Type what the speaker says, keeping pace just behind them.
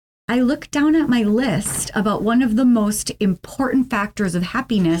I look down at my list about one of the most important factors of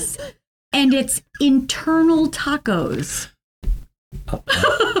happiness, and it's internal tacos.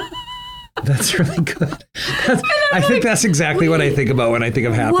 That's really good. I think that's exactly what I think about when I think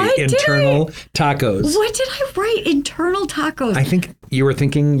of happy. Internal tacos. What did I write? Internal tacos. I think you were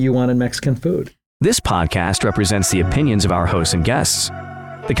thinking you wanted Mexican food. This podcast represents the opinions of our hosts and guests.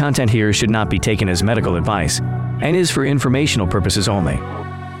 The content here should not be taken as medical advice and is for informational purposes only.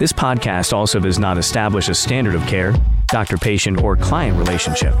 This podcast also does not establish a standard of care, doctor-patient, or client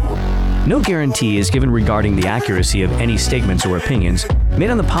relationship. No guarantee is given regarding the accuracy of any statements or opinions made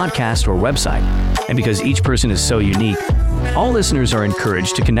on the podcast or website. And because each person is so unique, all listeners are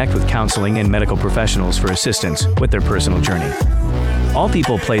encouraged to connect with counseling and medical professionals for assistance with their personal journey. All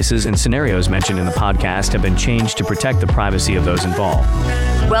people, places, and scenarios mentioned in the podcast have been changed to protect the privacy of those involved.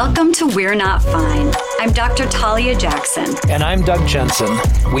 Welcome to We're Not Fine. I'm Dr. Talia Jackson. And I'm Doug Jensen.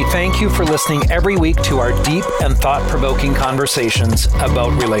 We thank you for listening every week to our deep and thought-provoking conversations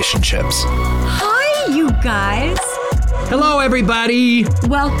about relationships. Hi, you guys. Hello, everybody.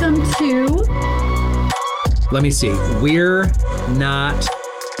 Welcome to... Let me see. We're Not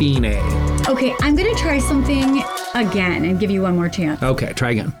Fine. Okay, I'm going to try something again and give you one more chance. Okay,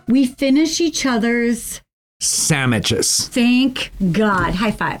 try again. We finish each other's... sandwiches. Thank God.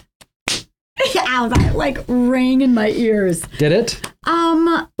 High five. Ow, that like rang in my ears. Did it?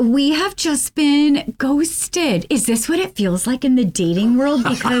 We have just been ghosted. Is this what it feels like in the dating world?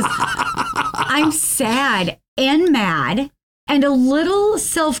 Because I'm sad and mad and a little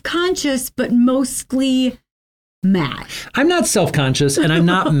self-conscious, but mostly mad. I'm not self-conscious and I'm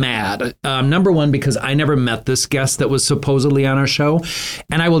not mad. Number one, because I never met this guest that was supposedly on our show.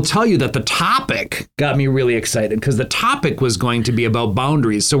 And I will tell you that the topic got me really excited because the topic was going to be about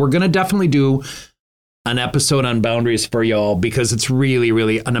boundaries. So we're going to definitely do an episode on boundaries for y'all because it's really,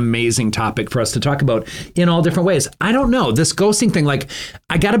 really an amazing topic for us to talk about in all different ways. I don't know. This ghosting thing, like,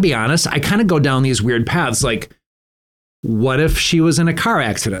 I got to be honest, I kind of go down these weird paths. Like, what if she was in a car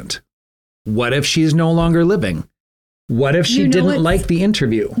accident? What if she's no longer living? What if she didn't like the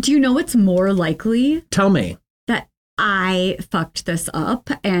interview? Do you know what's more likely? Tell me. That I fucked this up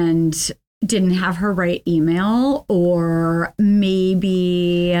and didn't have her right email, or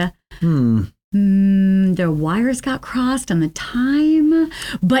maybe the wires got crossed on the time.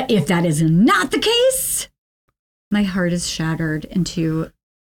 But if that is not the case, my heart is shattered into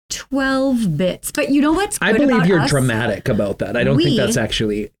 12 bits. But you know what's good I believe about you're us? Dramatic about that. I don't think that's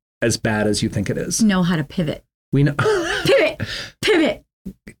actually as bad as you think it is. Know how to pivot. We know. Pivot.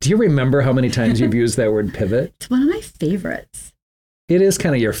 Do you remember how many times you've used that word pivot? It's one of my favorites. It is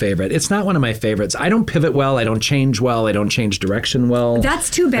kind of your favorite. It's not one of my favorites. I don't pivot well. I don't change well. I don't change direction well. That's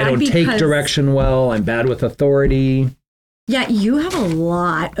too bad. I don't take direction well. I'm bad with authority. Yeah, you have a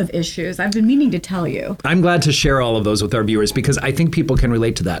lot of issues. I've been meaning to tell you. I'm glad to share all of those with our viewers because I think people can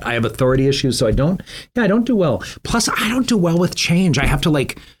relate to that. I have authority issues, so I don't do well. Plus, I don't do well with change. I have to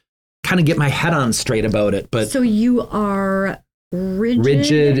kind of get my head on straight about it. But so you are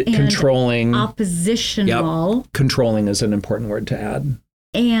rigid and controlling, oppositional. Yep. Controlling is an important word to add.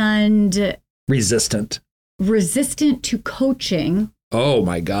 And resistant to coaching. Oh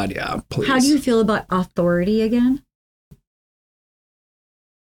my God, yeah, please. How do you feel about authority again?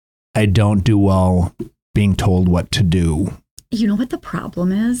 I don't do well being told what to do. You know what the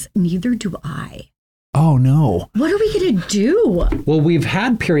problem is? Neither do I. Oh, no. What are we going to do? Well, we've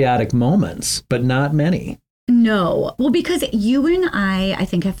had periodic moments, but not many. No. Well, because you and I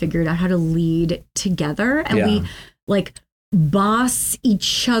think, have figured out how to lead together. And we boss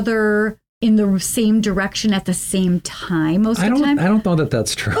each other in the same direction at the same time most of the time. I don't know that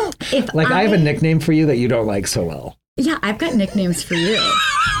that's true. I have a nickname for you that you don't like so well. Yeah, I've got nicknames for you.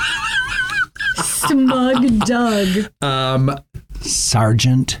 Smug Doug.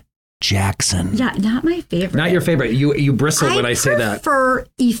 Sergeant Jackson. Yeah, not my favorite. Not your favorite. You bristle when I say that. I prefer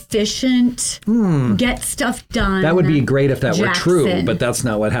efficient, get stuff done. That would be great if that Jackson. were true, but that's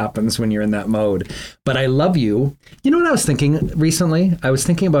not what happens when you're in that mode. But I love you. You know what I was thinking recently? I was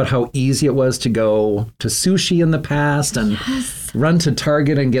thinking about how easy it was to go to sushi in the past and run to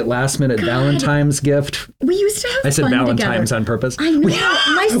Target and get last minute Valentine's gift. We used to have fun I said Valentine's together. On purpose. I know.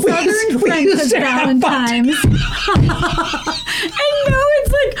 My southern friend has Valentine's. I know,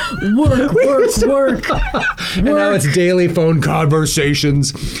 it's like work. And now it's daily phone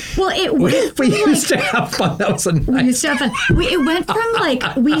conversations. Well, it went We from used to have fun. That was a we nice. used to have fun. It went from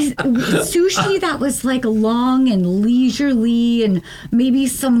sushi that was like long and leisurely, and maybe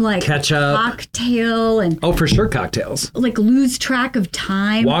some like Ketchup. cocktail, and Oh, for sure, cocktails. like lose track of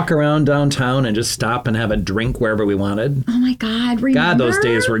time. Walk around downtown and just stop and have a drink wherever we wanted. Oh my God! God, Remember? those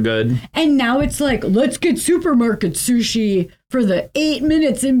days were good. And now it's like, let's get supermarket sushi for the 8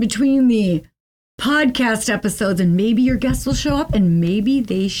 minutes in between the podcast episodes, and maybe your guests will show up, and maybe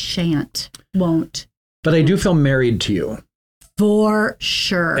they won't. But I do feel married to you. For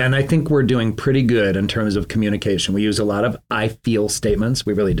sure. And I think we're doing pretty good in terms of communication. We use a lot of I feel statements.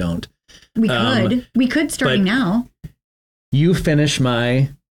 We really don't. We could starting now. You finish my...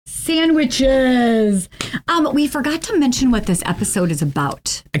 Sandwiches. We forgot to mention what this episode is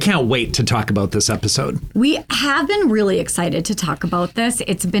about. I can't wait to talk about this episode. We have been really excited to talk about this.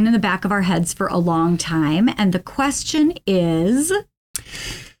 It's been in the back of our heads for a long time. And the question is...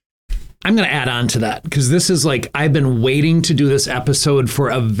 I'm going to add on to that because this is like, I've been waiting to do this episode for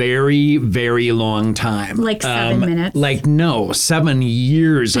a very, very long time. Like 7 minutes? Like, no, 7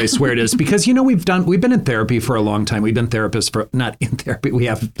 years, I swear it is. Because, you know, we've been in therapy for a long time. We've been therapists for, not in therapy, we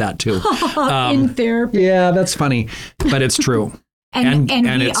have that too. in therapy. Yeah, that's funny, but it's true. And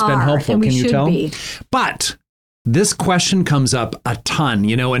it's been helpful, and we can you should tell? be. But this question comes up a ton,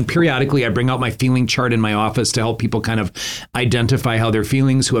 you know, and periodically I bring out my feeling chart in my office to help people kind of identify how they're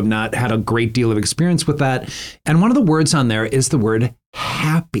feelings who have not had a great deal of experience with that. And one of the words on there is the word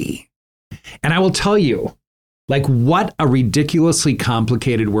happy. And I will tell you, like, what a ridiculously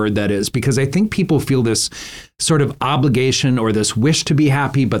complicated word that is, because I think people feel this sort of obligation or this wish to be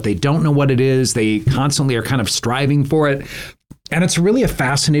happy, but they don't know what it is. They constantly are kind of striving for it. And it's really a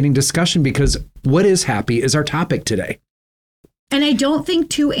fascinating discussion because what is happy is our topic today. And I don't think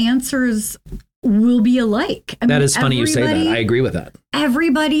two answers will be alike. That is funny you say that. I agree with that.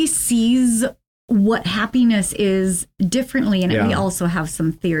 Everybody sees what happiness is differently. And we also have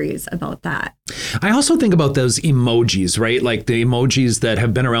some theories about that. I also think about those emojis, right? Like the emojis that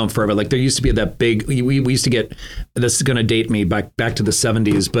have been around forever. Like there used to be that big, we used to get, this is going to date me back to the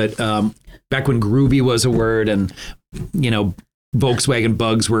 70s, but back when groovy was a word and, you know, Volkswagen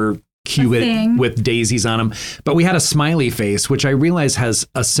bugs were cute with daisies on them. But we had a smiley face, which I realize has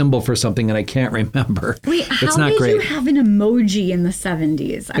a symbol for something that I can't remember. Wait, it's how not did great. you have an emoji in the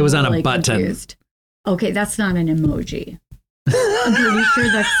 70s? It was on a button. Confused. Okay, that's not an emoji. I'm pretty sure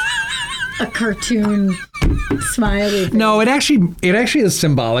that's a cartoon smiley face. No, it actually is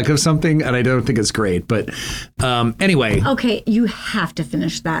symbolic of something, and I don't think it's great. But anyway. Okay, you have to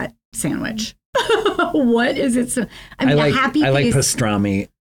finish that sandwich. What is it? I mean, a happy face. I like pastrami.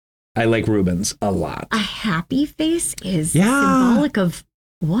 I like Reuben's a lot. A happy face is symbolic of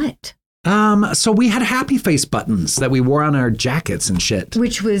what? So we had happy face buttons that we wore on our jackets and shit.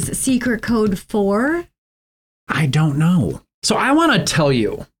 Which was secret code for? I don't know. So I want to tell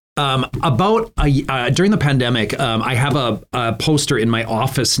you about during the pandemic, I have a poster in my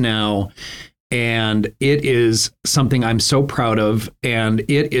office now, and it is something I'm so proud of, and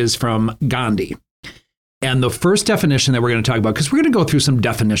it is from Gandhi. And the first definition that we're going to talk about, because we're going to go through some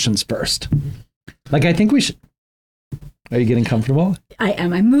definitions first. Like, I think we should. Are you getting comfortable? I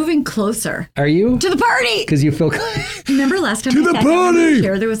am. I'm moving closer. Are you? To the party! Because you feel... Remember last time to I the sat down in party! the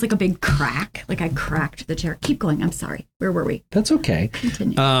chair, there was like a big crack. Like I cracked the chair. Keep going. I'm sorry. Where were we? That's okay.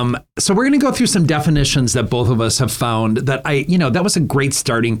 Continue. So we're going to go through some definitions that both of us have found that that was a great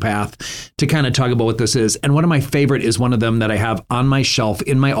starting path to kind of talk about what this is. And one of my favorite is one of them that I have on my shelf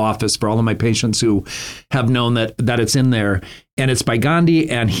in my office for all of my patients who have known that it's in there. And it's by Gandhi.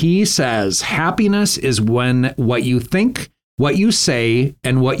 And he says, happiness is when what you think, what you say,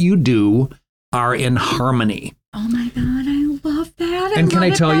 and what you do are in harmony. Oh my God, I love that. And can I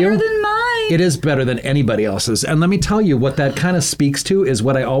tell you, than mine. It is better than anybody else's. And let me tell you what that kind of speaks to is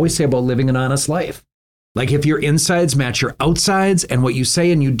what I always say about living an honest life. Like if your insides match your outsides and what you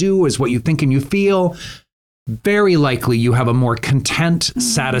say and you do is what you think and you feel, very likely you have a more content,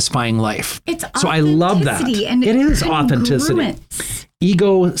 satisfying life. It's so I love that. And it is authenticity.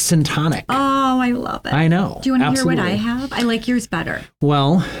 Ego-syntonic. Oh, I love it. I know. Do you want to hear what Absolutely. I have? I like yours better.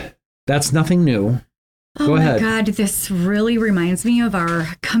 Well, that's nothing new. Go ahead. Oh my God, this really reminds me of our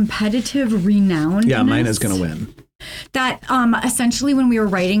competitive renown. Yeah, mine is going to win. That essentially when we were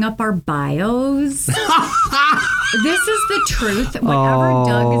writing up our bios, this is the truth. Whatever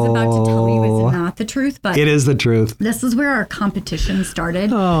Doug is about to tell you is not not the truth, but It is the truth. this is where our competition started,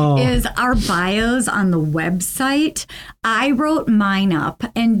 is our bios on the website. I wrote mine up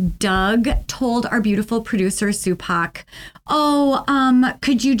and Doug told our beautiful producer, Supak,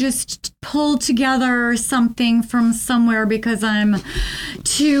 could you just pull together something from somewhere because I'm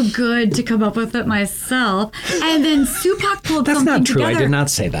too good to come up with it myself. And then Supak pulled That's something not true. together I did not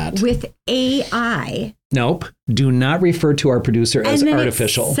say that. with AI. Nope. Do not refer to our producer as And then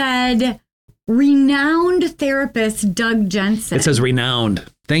artificial. it said renowned therapist Doug Jensen. It says renowned.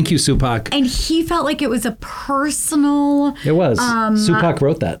 Thank you, Supak. And he felt like it was a personal, It was. Supak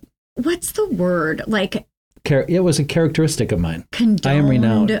wrote that. what's the word? Like It was a characteristic of mine. condoned, I am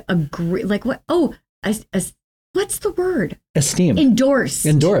renowned. agree, like what? What's the word? Esteem. Endorsed.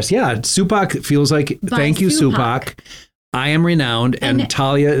 Endorse. Yeah. Supak feels like, By thank you, Supak. Supak. I am renowned. And And-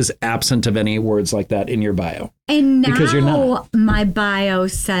 Talia is absent of any words like that in your bio. And now Because you're not. my bio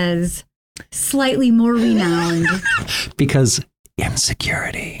says slightly more renowned Because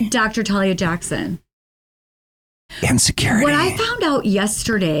insecurity. Dr. Talia Jackson. Insecurity. What I found out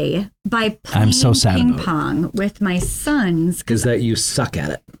yesterday by playing I'm so sad ping about it. pong with my sons, is that you suck at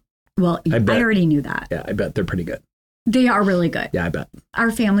it. well, I bet. already knew that. Yeah, I bet they're pretty good. They are really good. Yeah, I bet.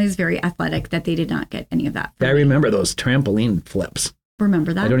 Our family is very athletic that they did not get any of that. from I me. remember those trampoline flips.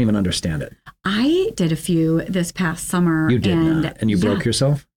 Remember that? I don't even understand it. I did a few this past summer. You did and, not. And you broke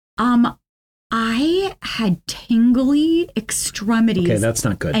yourself? I had tingly extremities Okay, that's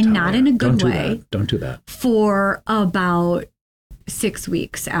not good. and Talia. not in a good Don't do way. that. Don't do that. for about 6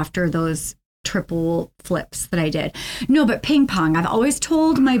 weeks after those triple flips that I did. No, but ping pong, I've always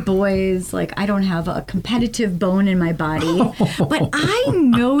told my boys, like, I don't have a competitive bone in my body. But I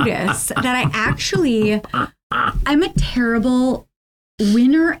notice that I'm a terrible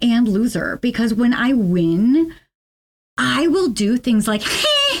winner and loser because when I win, I will do things like,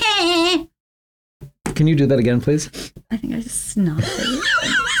 Can you do that again, please? I think I just snotted.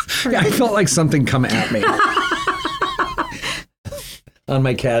 I felt like something come at me. On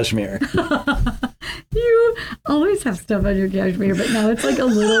my cashmere. You always have stuff on your cashmere, but now it's like a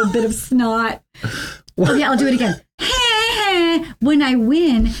little bit of snot. Okay, I'll do it again. When I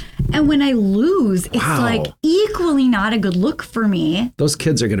win and when I lose, it's Wow. like equally not a good look for me. Those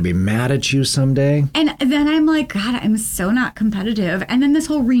kids are going to be mad at you someday. And then I'm like, God, I'm so not competitive. And then this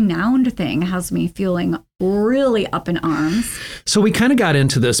whole renowned thing has me feeling really up in arms. So we kind of got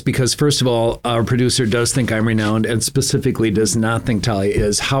into this because, first of all, our producer does think I'm renowned and specifically does not think Talia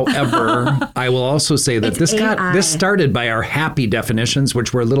is. However, I will also say that It's AI. this started by our happy definitions,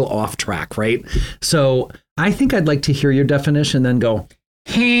 which were a little off track, right? So I think I'd like to hear your definition, then go,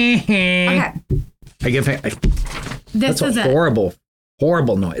 Okay. That's This is a it.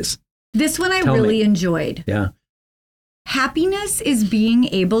 horrible noise. This one I Tell really me. enjoyed. Yeah. Happiness is being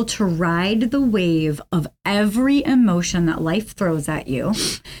able to ride the wave of every emotion that life throws at you,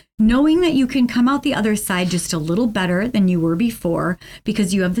 knowing that you can come out the other side just a little better than you were before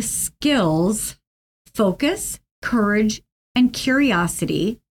because you have the skills, focus, courage, and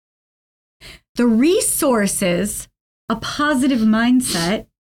curiosity, the resources, a positive mindset,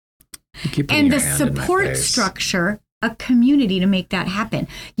 You keep putting and your the hand in my support face. structure, a community to make that happen.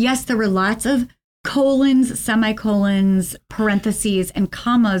 Yes, there were lots of colons, semicolons, parentheses, and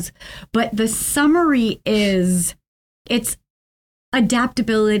commas, but the summary is it's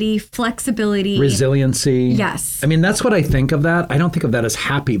adaptability, flexibility, Resiliency. Yes. I mean, that's what I think of that. I don't think of that as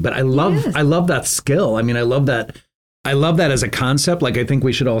happy, but I love that skill. I mean, I love that as a concept. Like, I think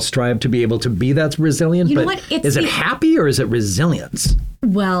we should all strive to be able to be that resilient. You know but what? It's is it the- happy or is it resilience?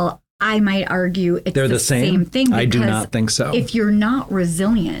 Well, I might argue it's They're the same? thing. I do because not think so. If you're not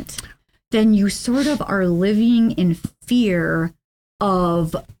resilient, then you sort of are living in fear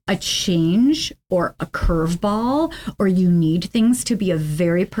of a change or a curveball, or you need things to be a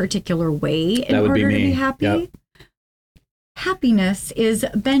very particular way in That would be order to me. be happy. Yep. Happiness is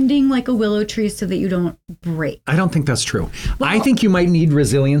bending like a willow tree so that you don't break. I don't think that's true. Well- I think you might need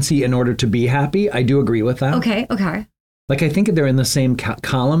resiliency in order to be happy. I do agree with that. Okay. Like, I think they're in the same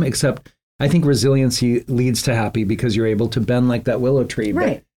column, except I think resiliency leads to happy because you're able to bend like that willow tree.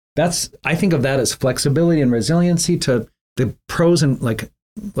 Right. But I think of that as flexibility and resiliency to the pros, and like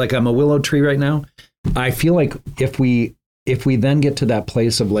I'm a willow tree right now. I feel like if we then get to that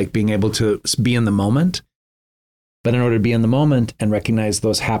place of like being able to be in the moment, but in order to be in the moment and recognize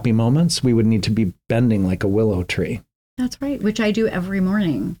those happy moments, we would need to be bending like a willow tree. That's right. Which I do every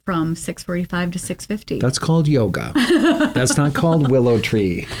morning from 6:45 to 6:50. That's called yoga. That's not called willow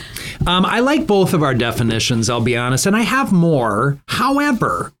tree. I like both of our definitions, I'll be honest, and I have more.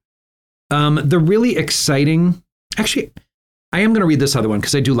 However, the really exciting, actually, I am going to read this other one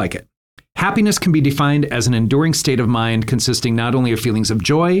because I do like it. Happiness can be defined as an enduring state of mind consisting not only of feelings of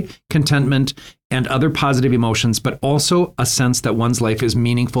joy, contentment, and other positive emotions, but also a sense that one's life is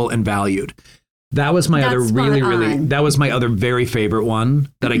meaningful and valued. That was my That's that was my other very favorite one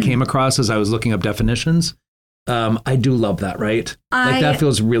that I came across as I was looking up definitions. I do love that, right? Like that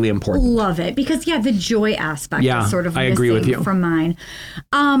feels really important. Love it because the joy aspect is sort of I agree with you. from mine.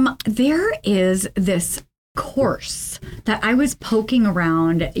 There is this course that I was poking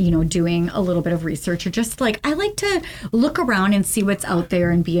around, doing a little bit of research, or just like I like to look around and see what's out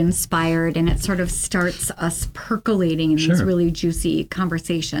there and be inspired, and it sort of starts us percolating in these really juicy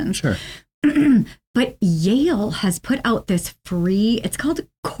conversations. Sure. But Yale has put out this free, it's called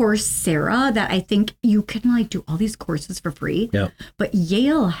Coursera, that I think you can like do all these courses for free. Yeah. But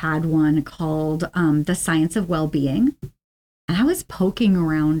Yale had one called The Science of Well-Being. And I was poking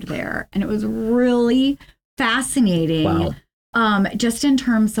around there, and it was really fascinating. Wow. Just in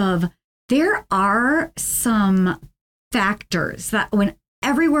terms of, there are some factors that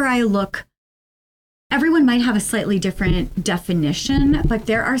everywhere I look, everyone might have a slightly different definition, but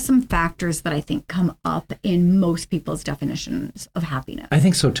there are some factors that I think come up in most people's definitions of happiness. I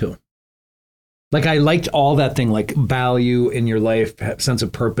think so too. Like I liked all that thing, like value in your life, sense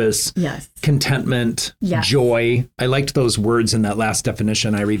of purpose, yes, contentment, yes, joy. I liked those words in that last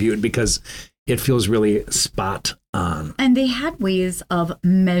definition I reviewed because it feels really spot on. And they had ways of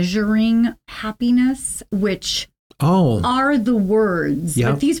measuring happiness, which are the words.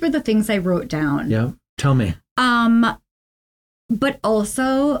 Yep. But these were the things I wrote down. Yeah. Tell me. But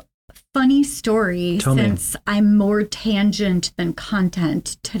also, funny story, since I'm more tangent than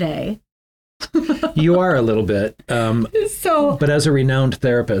content today. You are a little bit. So, but as a renowned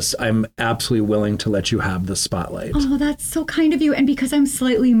therapist, I'm absolutely willing to let you have the spotlight. Oh, that's so kind of you. And because I'm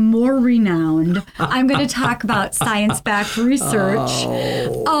slightly more renowned, I'm going to talk about science-backed research.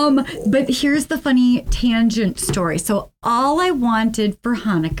 But here's the funny tangent story. So all I wanted for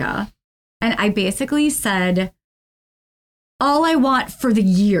Hanukkah, and I basically said, all I want for the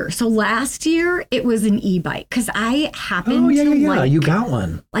year. So last year it was an e-bike because I happened to you got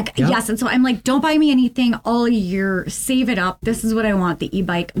one. Yes. And so I'm like, don't buy me anything all year. Save it up. This is what I want. The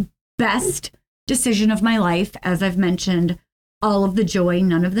e-bike. Best decision of my life. As I've mentioned, all of the joy,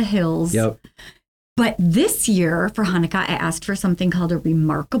 none of the hills. Yep. But this year for Hanukkah, I asked for something called a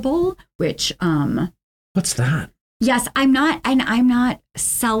Remarkable, which what's that? Yes, I'm not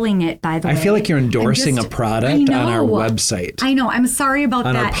selling it, by the way. I feel like you're endorsing a product on our website. I know. I'm sorry about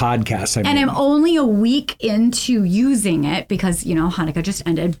that. On our podcast. And I'm only a week into using it because, Hanukkah just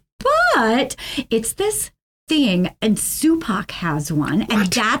ended. But it's this thing, and Supak has one.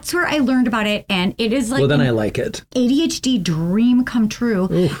 And that's where I learned about it. And it is like... Well, then I like it. ADHD dream come true.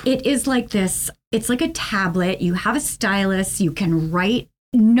 Oof. It is like this. It's like a tablet. You have a stylus. You can write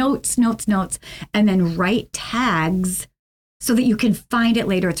notes, and then write tags so that you can find it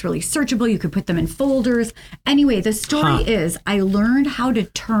later. It's really searchable. You could put them in folders. Anyway, the story is I learned how to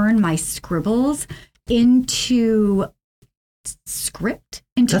turn my scribbles into script.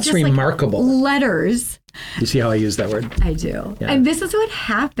 That's just remarkable. Like letters. You see how I use that word? I do. Yeah. And this is what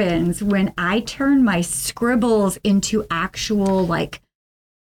happens when I turn my scribbles into actual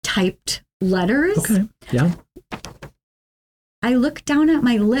typed letters. Okay. Yeah. I look down at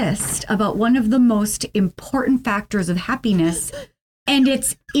my list about one of the most important factors of happiness, and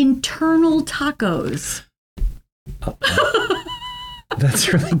it's internal tacos.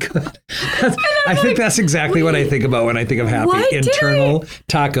 That's really good. I think that's exactly what I think about when I think of happy. Internal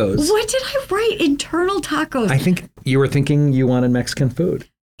tacos. What did I write? Internal tacos. I think you were thinking you wanted Mexican food.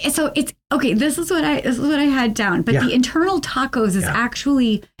 So it's okay. This is what I had down. But the internal tacos is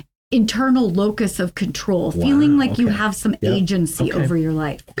actually internal locus of control, feeling like you have some agency over your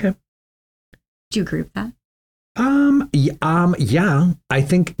life. Okay. Do you agree with that? Yeah, I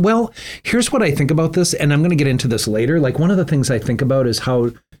think, well, here's what I think about this, and I'm going to get into this later. Like one of the things I think about is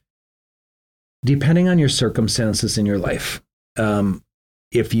how, depending on your circumstances in your life,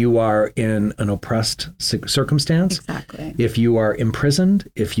 if you are in an oppressed circumstance, exactly. If you are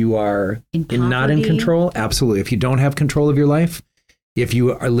imprisoned, if you are not in control, absolutely. If you don't have control of your life, if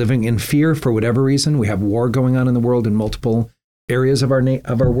you are living in fear for whatever reason, we have war going on in the world in multiple areas of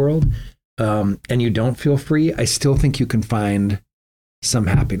our world, and you don't feel free, I still think you can find some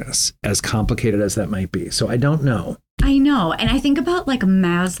happiness, as complicated as that might be. So I don't know. I know. And I think about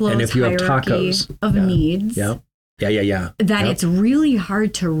Maslow's and if you have hierarchy tacos, of needs. Yeah. That it's really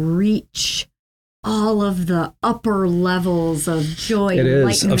hard to reach all of the upper levels of joy. It is, of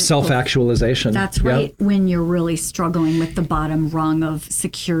enlightenment. self-actualization. That's right. When you're really struggling with the bottom rung of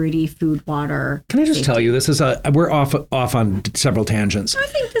security, food, water. Can I just tell you, this is we're off on several tangents. I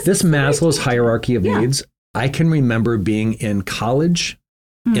think this is Maslow's hierarchy of needs, I can remember being in college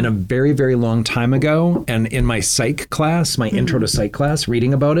in a very, very long time ago, and in my psych class, my intro to psych class,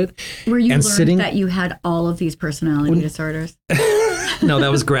 reading about it. Where you and learned that you had all of these personality disorders. No,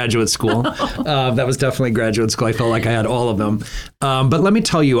 that was graduate school. That was definitely graduate school. I felt like I had all of them. But let me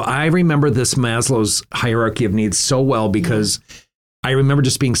tell you, I remember this Maslow's hierarchy of needs so well because I remember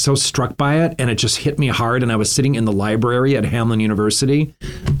just being so struck by it, and it just hit me hard. And I was sitting in the library at Hamline University,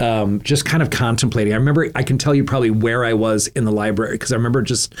 just kind of contemplating. I remember, I can tell you probably where I was in the library because I remember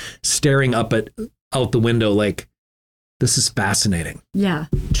just staring out the window like, this is fascinating. Yeah,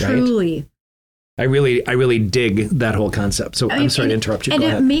 truly. I really dig that whole concept. So I'm sorry to interrupt you. And Go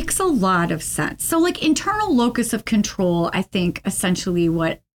it ahead. makes a lot of sense. So like internal locus of control, I think essentially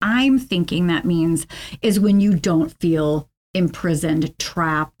what I'm thinking that means is when you don't feel imprisoned,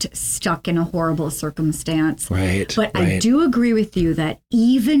 trapped, stuck in a horrible circumstance. Right. But I do agree with you that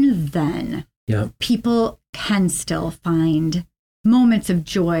even then, people can still find moments of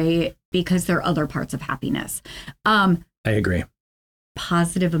joy because there are other parts of happiness. I agree.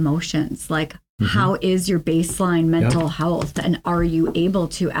 Positive emotions, like how is your baseline mental health, and are you able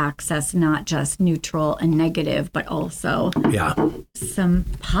to access not just neutral and negative, but also some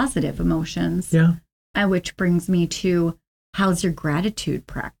positive emotions? Yeah. Which brings me to, how's your gratitude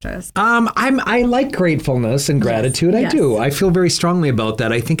practice? I like gratefulness and gratitude. Yes. I do. I feel very strongly about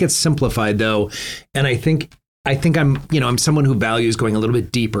that. I think it's simplified though, and I think I'm someone who values going a little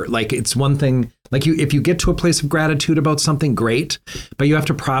bit deeper. Like it's one thing, like if you get to a place of gratitude about something, great, but you have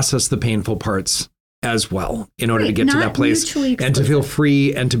to process the painful parts as well in order to get to that place and to feel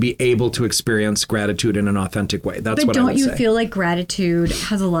free and to be able to experience gratitude in an authentic way. That's what I would say. But don't you feel like gratitude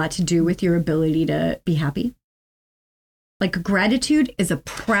has a lot to do with your ability to be happy? Like gratitude is a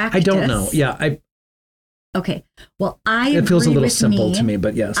practice. I don't know. Yeah. Okay. Well, it feels a little simple to me,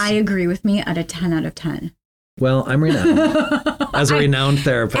 but yes. I agree with me at a 10 out of 10. Well, I'm renowned as a renowned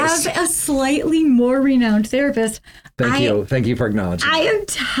therapist. As a slightly more renowned therapist. Thank you. Thank you for acknowledging. I am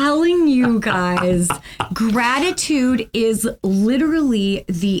telling you guys, gratitude is literally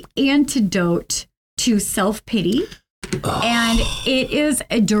the antidote to self-pity. And it is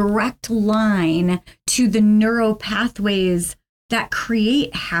a direct line to the neural pathways that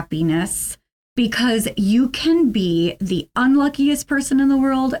create happiness, because you can be the unluckiest person in the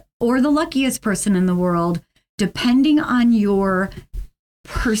world or the luckiest person in the world, depending on your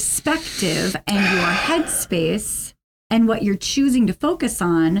perspective and your headspace and what you're choosing to focus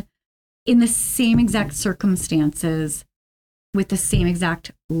on in the same exact circumstances with the same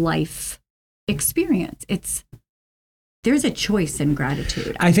exact life experience. There's a choice in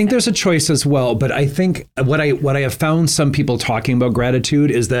gratitude. I think there's a choice as well, but I think what I have found some people talking about gratitude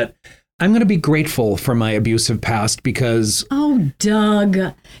is that I'm going to be grateful for my abusive past because... Oh,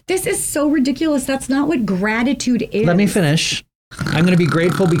 Doug, this is so ridiculous. That's not what gratitude is. Let me finish. I'm going to be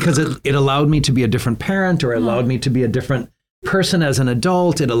grateful because it allowed me to be a different parent, or allowed me to be a different person as an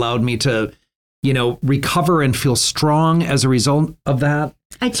adult. It allowed me to, recover and feel strong as a result of that.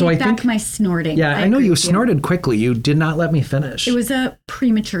 I take back my snorting. Yeah, I know you snorted quickly. You did not let me finish. It was a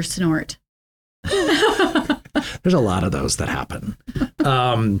premature snort. There's a lot of those that happen.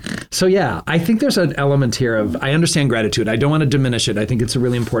 So yeah, I think there's an element here of, I understand gratitude. I don't want to diminish it. I think it's a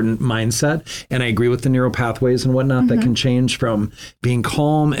really important mindset. And I agree with the neural pathways and whatnot that can change from being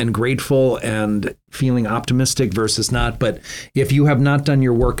calm and grateful and feeling optimistic versus not. But if you have not done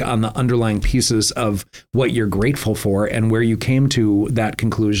your work on the underlying pieces of what you're grateful for and where you came to that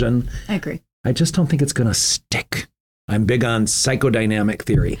conclusion, I agree. I just don't think it's going to stick. I'm big on psychodynamic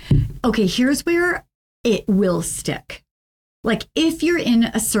theory. Okay, here's where it will stick. Like if you're in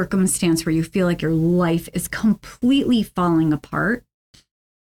a circumstance where you feel like your life is completely falling apart,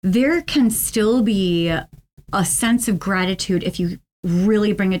 there can still be a sense of gratitude if you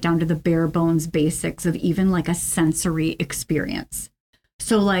really bring it down to the bare bones basics of even like a sensory experience.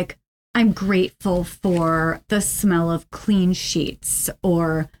 So like, I'm grateful for the smell of clean sheets,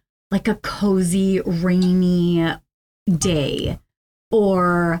 or like a cozy, rainy day,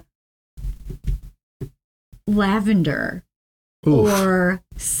 or lavender. Oof. Or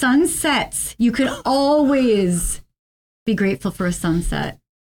sunsets. You could always be grateful for a sunset.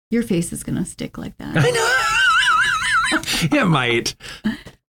 Your face is going to stick like that. I know. It might.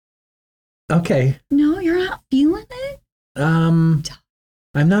 Okay. No, you're not feeling it? I'm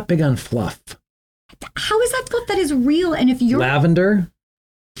not big on fluff. How is that fluff that is real? And if you're... Lavender?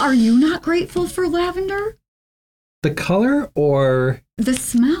 Are you not grateful for lavender? The color or The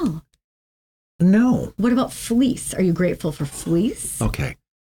smell. no? What about fleece? Are you grateful for fleece? Okay.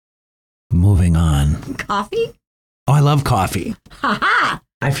 Moving on. Coffee? Oh, I love coffee. Ha ha!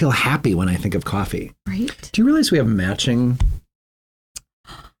 I feel happy when I think of coffee. Right? Do you realize we have matching?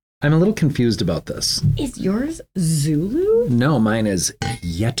 I'm a little confused about this. Is yours Zulu? No, mine is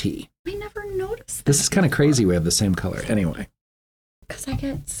Yeti. I never noticed that. This is kind of crazy. We have the same color. Anyway, Because I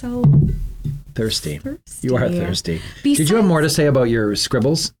get so thirsty. thirsty. You are thirsty. Did you have more to say about your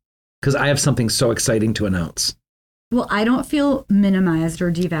scribbles? Because I have something so exciting to announce. Well, I don't feel minimized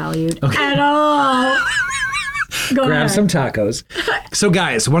or devalued Okay. at all. Go Grab ahead. some tacos. So,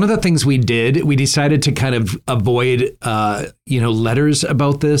 guys, one of the things we did, we decided to kind of avoid, letters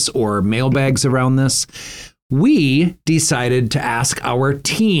about this or mailbags around this. We decided to ask our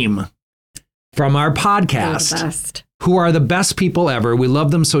team from our They're the podcast, best. who are the best people ever. We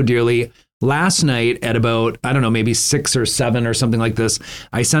love them so dearly. Last night at about, I don't know, maybe 6 or 7 or something like this,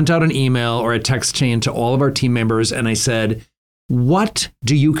 I sent out an email or a text chain to all of our team members and I said, what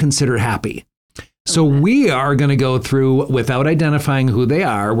do you consider happy? So we are going to go through, without identifying who they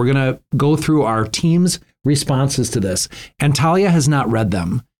are, we're going to go through our team's responses to this. And Talia has not read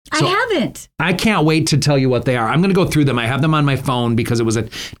them. So I haven't. I can't wait to tell you what they are. I'm going to go through them. I have them on my phone because it was a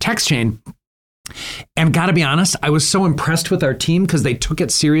text chain. And gotta be honest, I was so impressed with our team because they took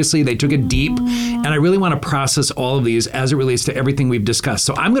it seriously. They took it deep. And I really want to process all of these as it relates to everything we've discussed.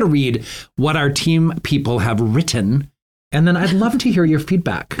 So I'm going to read what our team people have written. And then I'd love to hear your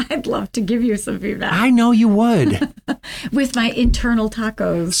feedback. I'd love to give you some feedback I know you would. with my internal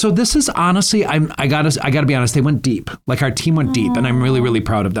tacos. So this is honestly, I gotta be honest, they went deep. Like our team went deep and I'm really, really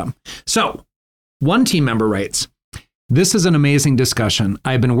proud of them. So one team member writes, this is an amazing discussion.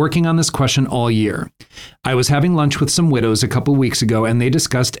 I've been working on this question all year. I was having lunch with some widows a couple weeks ago and they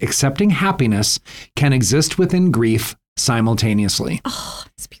discussed accepting happiness can exist within grief simultaneously. Oh,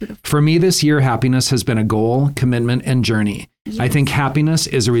 it's beautiful. For me this year, happiness has been a goal, commitment, and journey. I think happiness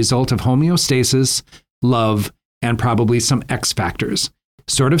is a result of homeostasis, love, and probably some X factors.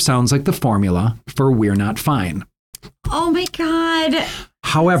 Sort of sounds like the formula for we're not fine. Oh my God.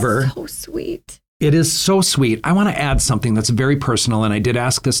 However, So sweet. it is so sweet. I want to add something that's very personal, and I did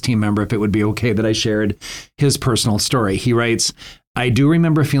ask this team member if it would be okay that I shared his personal story. He writes, I do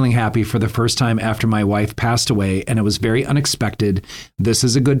remember feeling happy for the first time after my wife passed away, and it was very unexpected. This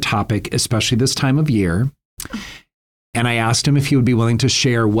is a good topic, especially this time of year. And I asked him if he would be willing to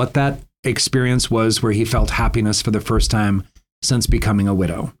share what that experience was where he felt happiness for the first time since becoming a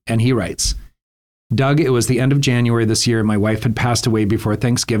widow. And he writes, Doug, it was the end of January this year. My wife had passed away before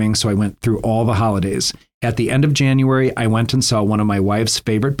Thanksgiving, so I went through all the holidays. At the end of January, I went and saw one of my wife's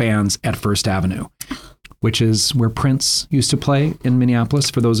favorite bands at First Avenue, which is where Prince used to play in Minneapolis,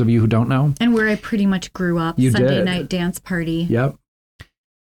 for those of you who don't know. And where I pretty much grew up. You Sunday did. night dance party. Yep.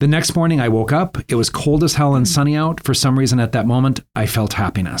 The next morning I woke up. It was cold as hell and sunny out. For some reason at that moment, I felt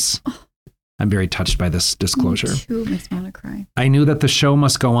happiness. I'm very touched by this disclosure. Me too. Makes me want to cry. I knew that the show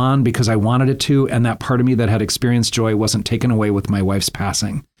must go on because I wanted it to, and that part of me that had experienced joy wasn't taken away with my wife's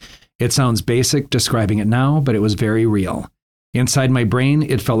passing. It sounds basic describing it now, but it was very real. Inside my brain,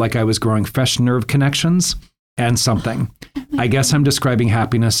 it felt like I was growing fresh nerve connections and something. I guess I'm describing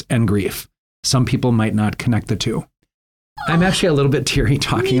happiness and grief. Some people might not connect the two. I'm actually a little bit teary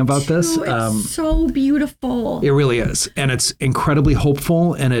talking Me about this. too. It's so beautiful. It really is. And it's incredibly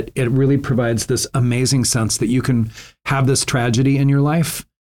hopeful. And it really provides this amazing sense that you can have this tragedy in your life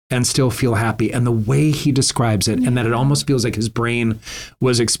and still feel happy. And the way he describes it, and that it almost feels like his brain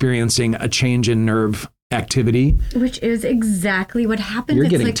was experiencing a change in nerve activity. Which is exactly what happened. You're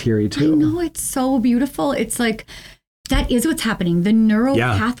It's getting like, teary too. I know, it's so beautiful. It's like, that is what's happening. The neural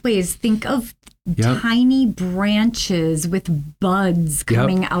Yeah. pathways, think of Yep. tiny branches with buds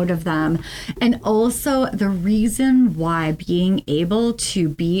coming out of them. And also the reason why being able to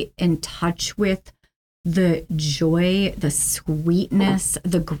be in touch with the joy, the sweetness,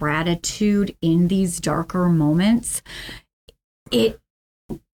 the gratitude in these darker moments,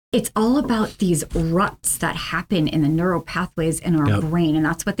 it's all about these ruts that happen in the neural pathways in our brain. And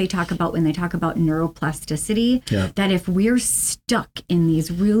that's what they talk about when they talk about neuroplasticity, that if we're stuck in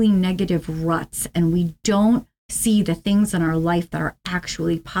these really negative ruts and we don't see the things in our life that are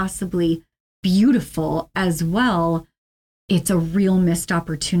actually possibly beautiful as well, it's a real missed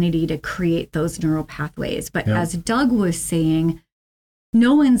opportunity to create those neural pathways. But as Doug was saying,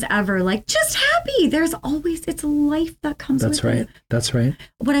 no one's ever like, just happy. There's always, it's life that comes with it. That's right.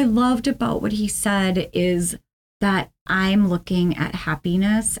 What I loved about what he said is that I'm looking at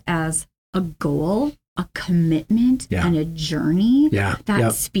happiness as a goal a commitment and a journey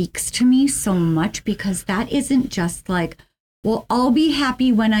that speaks to me so much, because that isn't just like, well, I'll be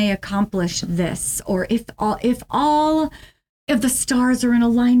happy when I accomplish this, or if the stars are in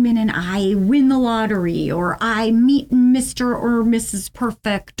alignment and I win the lottery, or I meet Mr. or Mrs.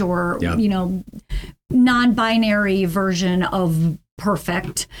 Perfect, or non-binary version of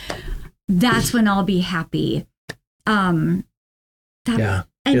perfect, that's when I'll be happy. It's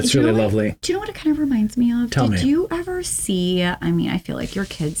really lovely. Do you know what it kind of reminds me of? Tell me. Did you ever see, I feel like your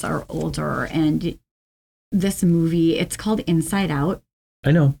kids are older, and this movie, it's called Inside Out.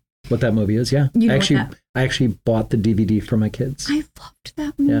 I know what that movie is, yeah. You know I actually bought the DVD for my kids. I loved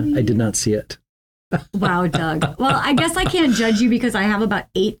that movie. Yeah, I did not see it. Wow, Doug. Well, I guess I can't judge you because I have about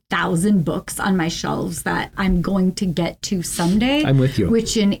 8,000 books on my shelves that I'm going to get to someday. I'm with you.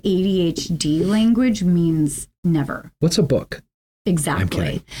 Which in ADHD language means never. What's a book?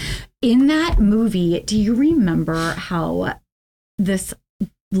 Exactly. In that movie, do you remember how this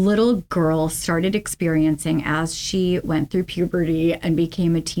little girl started experiencing, as she went through puberty and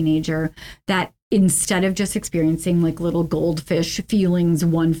became a teenager, that instead of just experiencing like little goldfish feelings,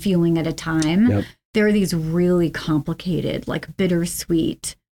 one feeling at a time, there are these really complicated, like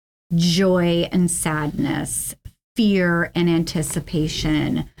bittersweet joy and sadness, fear and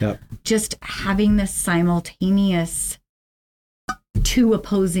anticipation, just having this simultaneous two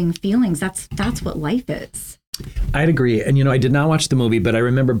opposing feelings. That's what life is. I'd agree. And, I did not watch the movie, but I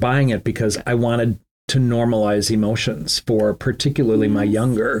remember buying it because I wanted to normalize emotions for particularly my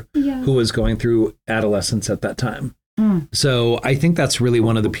younger, who was going through adolescence at that time. So I think that's really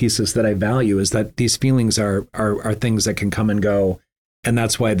one of the pieces that I value, is that these feelings are things that can come and go. And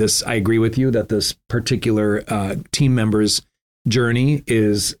that's why I agree with you that this particular team member's journey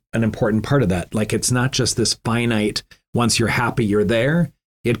is an important part of that. Like, it's not just this finite, once you're happy, you're there.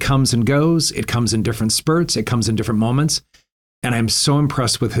 It comes and goes. It comes in different spurts. It comes in different moments. And I'm so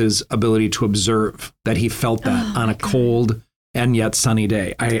impressed with his ability to observe that he felt that on a cold and yet sunny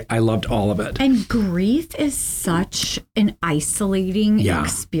day. I loved all of it. And grief is such an isolating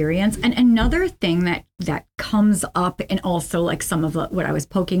experience. And another thing that comes up, and also like some of what I was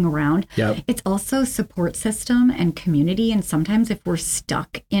poking around, it's also support system and community. And sometimes if we're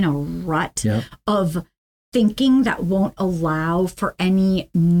stuck in a rut of thinking that won't allow for any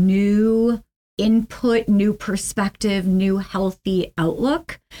new input, new perspective, new healthy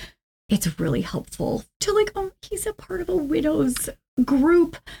outlook, it's really helpful to like, oh, he's a part of a widows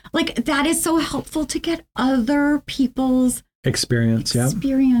group. Like, that is so helpful to get other people's experience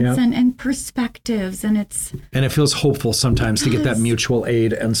and perspectives. And it feels hopeful sometimes to get that mutual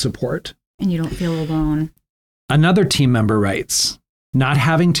aid and support. And you don't feel alone. Another team member writes, not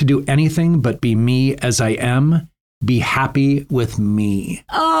having to do anything but be me as I am, be happy with me.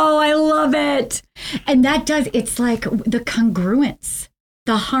 Oh, I love it. And it's like the congruence,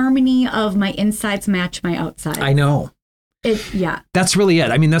 the harmony of my insides match my outsides. I know. That's really it.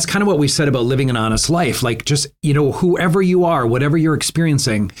 I mean, that's kind of what we said about living an honest life. Like, just, whoever you are, whatever you're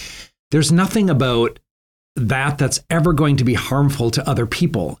experiencing, there's nothing about that's ever going to be harmful to other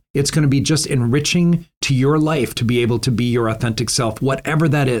people. It's going to be just enriching to your life to be able to be your authentic self, whatever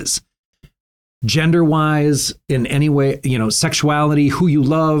that is. Gender wise, in any way, sexuality, who you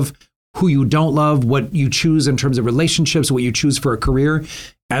love, who you don't love, what you choose in terms of relationships, what you choose for a career.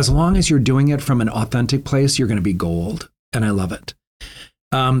 As long as you're doing it from an authentic place, you're going to be gold. And I love it.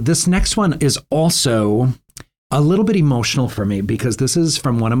 This next one is also a little bit emotional for me, because this is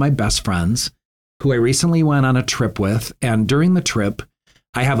from one of my best friends who I recently went on a trip with. And during the trip,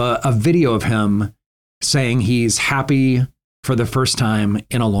 I have a video of him saying he's happy for the first time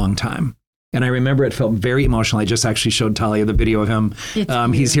in a long time. And I remember it felt very emotional. I just actually showed Talia the video of him.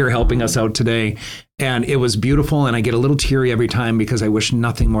 He's here helping us out today. And it was beautiful. And I get a little teary every time because I wish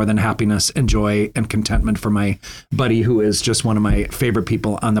nothing more than happiness and joy and contentment for my buddy, who is just one of my favorite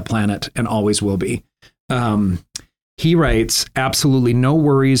people on the planet and always will be. He writes, absolutely no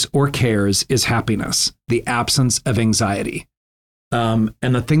worries or cares is happiness, the absence of anxiety. And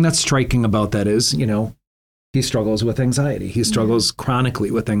the thing that's striking about that is, he struggles with anxiety. He struggles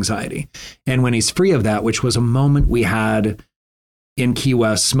chronically with anxiety. And when he's free of that, which was a moment we had in Key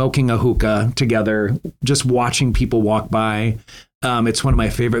West, smoking a hookah together, just watching people walk by. It's one of my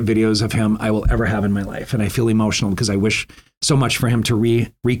favorite videos of him I will ever have in my life. And I feel emotional because I wish so much for him to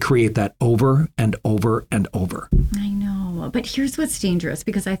recreate that over and over and over. I know. But here's what's dangerous,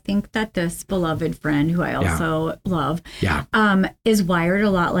 because I think that this beloved friend, who I also love, is wired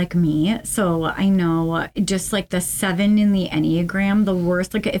a lot like me. So I know, just like the 7 in the Enneagram, the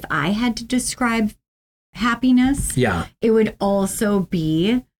worst, like if I had to describe happiness, it would also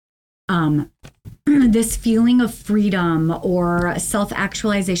be this feeling of freedom or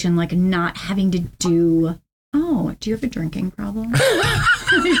self-actualization, like not having to do. Oh, do you have a drinking problem?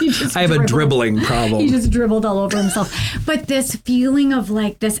 I have a dribbling problem. He just dribbled all over himself. But this feeling of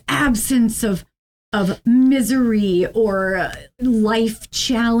like this absence of misery or life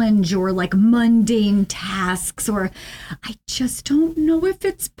challenge or like mundane tasks, or I just don't know if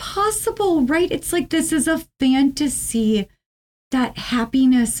it's possible, right? It's like this is a fantasy that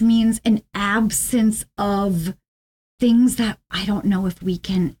happiness means an absence of things that I don't know if we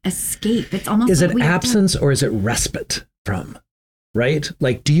can escape. It's almost is like it we have absence or is it respite from? Right?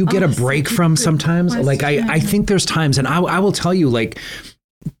 Like, do you get a break from sometimes? question. Like, I think there's times, and I will tell you, like,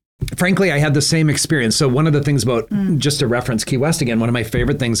 frankly, I had the same experience. So one of the things about, just to reference Key West again, one of my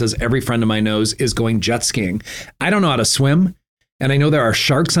favorite things is every friend of mine knows is going jet skiing. I don't know how to swim. And I know there are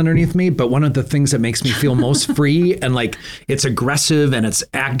sharks underneath me, but one of the things that makes me feel most free and like it's aggressive and it's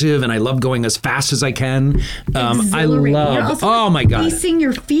active and I love going as fast as I can. I love, oh my God. Facing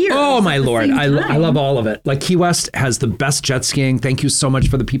your fears. Oh my Lord. I time. love all of it. Like Key West has the best jet skiing. Thank you so much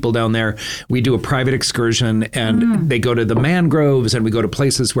for the people down there. We do a private excursion and they go to the mangroves and we go to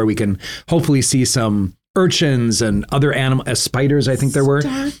places where we can hopefully see some urchins and other animals, spiders, I think there were.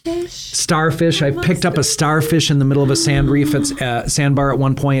 Starfish. I picked up a starfish in the middle of a sand reef at Sandbar at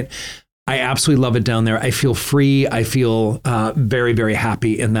one point. I absolutely love it down there. I feel free. I feel very, very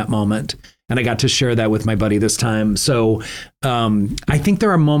happy in that moment. And I got to share that with my buddy this time. So I think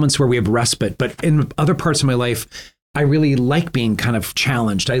there are moments where we have respite, but in other parts of my life, I really like being kind of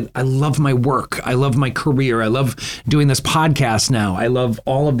challenged. I love my work. I love my career. I love doing this podcast now. I love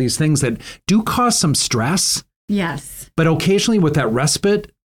all of these things that do cause some stress. Yes. But occasionally with that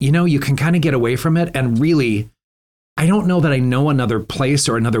respite, you know, you can kind of get away from it. And really, I don't know that I know another place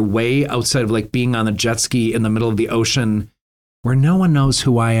or another way outside of like being on a jet ski in the middle of the ocean where no one knows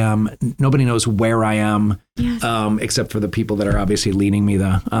who I am. Nobody knows where I am, yes. Except for the people that are obviously leading me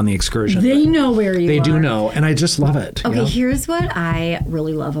on the excursion. They know where you are. They do know. And I just love it. Okay, here's what I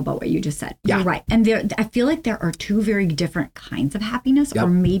really love about what you just said. Yeah. You're right. And I feel like there are two very different kinds of happiness, or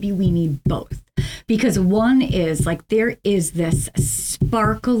maybe we need both. Because one is like there is this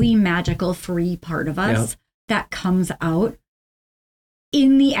sparkly, magical, free part of us that comes out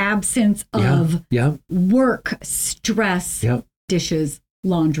in the absence of work, stress, dishes,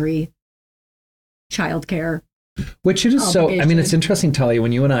 laundry, childcare. Which it is so, I mean, it's interesting, Talia,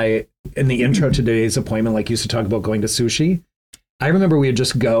 when you and I, in the intro to today's appointment, like used to talk about going to sushi. I remember we would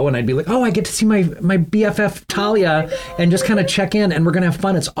just go and I'd be like, oh, I get to see my BFF Talia and just kind of check in and we're going to have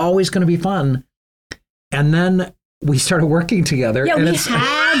fun. It's always going to be fun. And then we started working together. Yeah, and we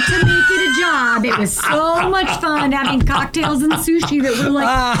had to make it a job. It was so much fun having cocktails and sushi that we're like,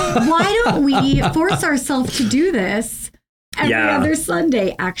 why don't we force ourselves to do this every other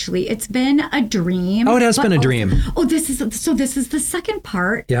Sunday? Actually, it's been a dream. Oh, it has been a dream. Oh, this is the second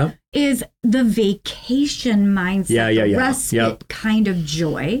part. Yeah, is the vacation mindset, the respite kind of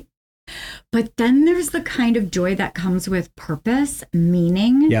joy. But then there's the kind of joy that comes with purpose,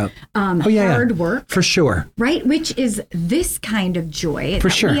 meaning, hard work. For sure. Right? Which is this kind of joy. For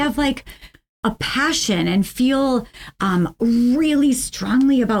sure. We have like a passion and feel really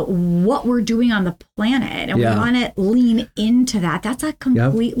strongly about what we're doing on the planet. And we want to lean into that. That's a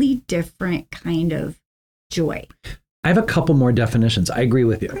completely different kind of joy. I have a couple more definitions. I agree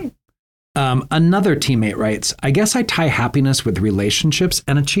with you. Great. Another teammate writes, I guess I tie happiness with relationships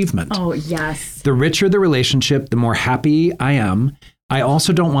and achievement. Oh, yes. The richer the relationship, the more happy I am. I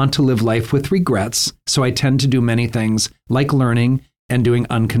also don't want to live life with regrets, so I tend to do many things like learning and doing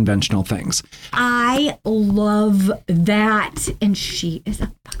unconventional things. I love that. And she is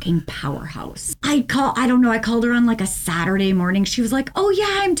a fucking powerhouse. I called her on like a Saturday morning. She was like, oh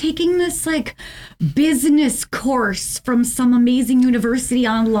yeah, I'm taking this like business course from some amazing university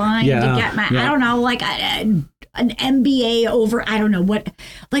online to get my, I don't know, like an MBA over, I don't know what,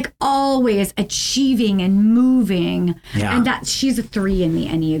 like always achieving and moving. Yeah. And that she's a 3 in the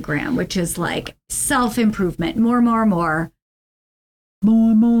Enneagram, which is like self-improvement, more.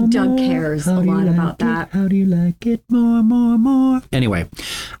 Doug cares a lot about that. How do you like it? More. Anyway,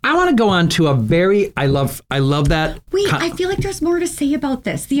 I want to go on to I love that. Wait, I feel like there's more to say about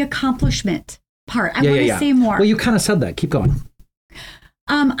this. The accomplishment part. I want to say more. Well, you kind of said that. Keep going.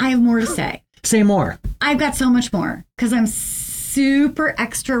 I have more to say. Say more. I've got so much more because I'm super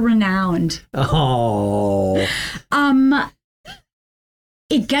extra renowned. Oh.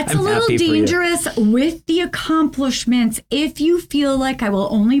 It gets a little dangerous with the accomplishments if you feel like I will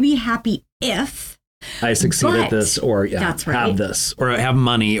only be happy if I succeed at this or have this or have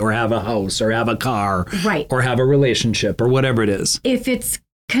money or have a house or have a car or have a relationship or whatever it is. If it's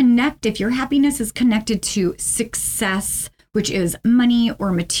if your happiness is connected to success, which is money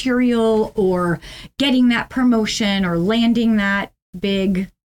or material or getting that promotion or landing that big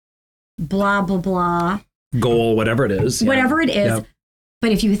blah, blah, blah. Goal, whatever it is. Whatever it is. Yeah.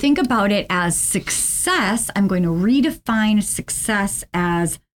 But if you think about it as success, I'm going to redefine success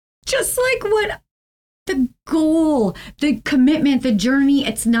as just like what the goal, the commitment, the journey.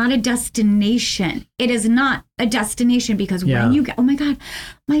 It's not a destination. It is not a destination because when you get, oh my God,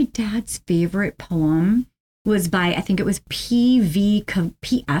 my dad's favorite poem was by, I think it was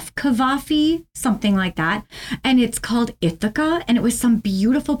P.F. Cavafy, something like that. And it's called Ithaca. And it was some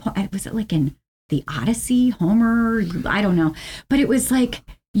beautiful poem. Was it like in the Odyssey, Homer? I don't know. But it was like,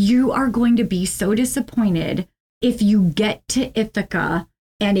 you are going to be so disappointed if you get to Ithaca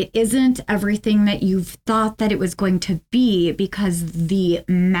and it isn't everything that you've thought that it was going to be, because the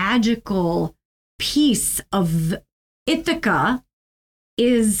magical piece of Ithaca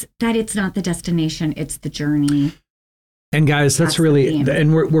is that it's not the destination, it's the journey. And guys, that's really,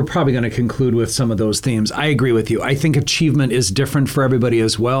 and we're probably going to conclude with some of those themes. I agree with you. I think achievement is different for everybody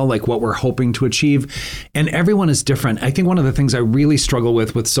as well, like what we're hoping to achieve. And everyone is different. I think one of the things I really struggle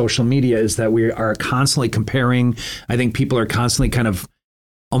with social media is that we are constantly comparing. I think people are constantly kind of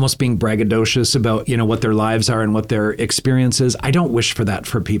almost being braggadocious about, what their lives are and what their experience is. I don't wish for that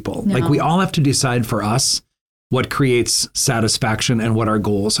for people. No. Like, we all have to decide for us what creates satisfaction and what our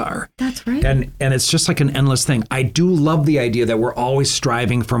goals are. That's right. And it's just like an endless thing. I do love the idea that we're always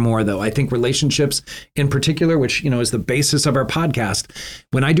striving for more, though. I think relationships in particular, which, is the basis of our podcast.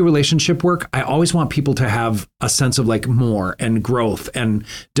 When I do relationship work, I always want people to have a sense of like more and growth and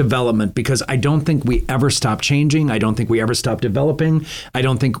development, because I don't think we ever stop changing. I don't think we ever stop developing. I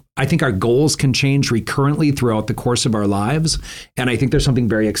think our goals can change recurrently throughout the course of our lives. And I think there's something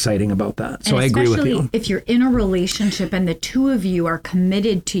very exciting about that. So I agree with you. If you're in a relationship and the two of you are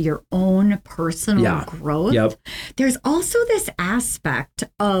committed to your own personal growth, there's also this aspect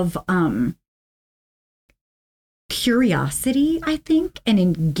of curiosity, I think, and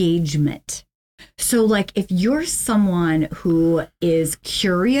engagement. So like if you're someone who is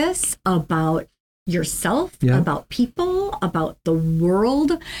curious about yourself, about people, about the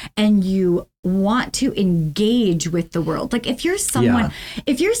world, and you want to engage with the world. Like if you're someone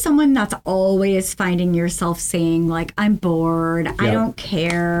that's always finding yourself saying like, I'm bored, I don't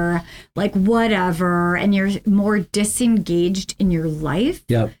care, like whatever, and you're more disengaged in your life,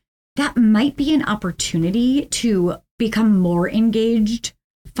 that might be an opportunity to become more engaged,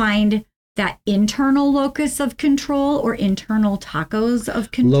 find that internal locus of control or internal tacos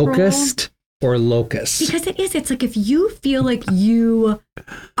of control. Locust or locus? Because it's like if you feel like you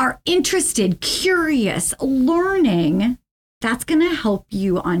are interested, curious, learning, that's going to help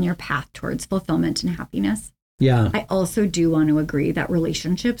you on your path towards fulfillment and happiness. Yeah. I also do want to agree that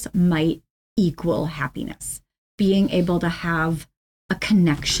relationships might equal happiness. Being able to have a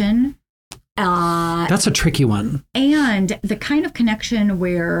connection. That's a tricky one. And the kind of connection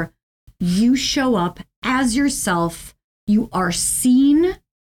where you show up as yourself, you are seen,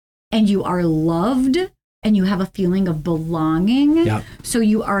 and you are loved, and you have a feeling of belonging. Yeah. So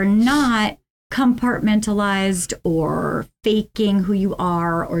you are not compartmentalized or faking who you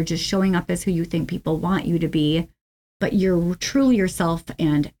are or just showing up as who you think people want you to be, but you're truly yourself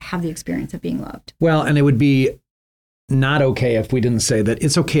and have the experience of being loved. Well, and it would be not okay if we didn't say that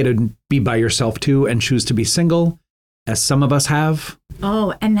it's okay to be by yourself too and choose to be single, as some of us have.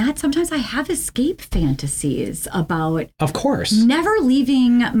 Oh, and that sometimes I have escape fantasies about, of course, never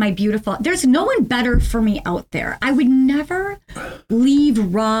leaving my beautiful. There's no one better for me out there. I would never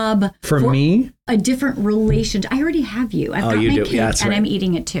leave Rob for me. A different relationship. I already have you. I've got my cake, and right. I'm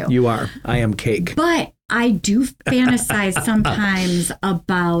eating it too. You are. I am cake. But I do fantasize sometimes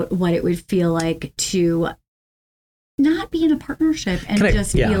about what it would feel like to not be in a partnership and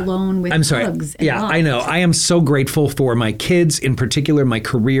just be alone with hugs and love. I know. I am so grateful for my kids, in particular, my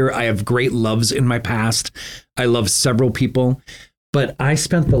career. I have great loves in my past. I love several people. But I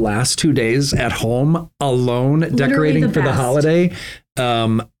spent the last 2 days at home alone, decorating for the holiday.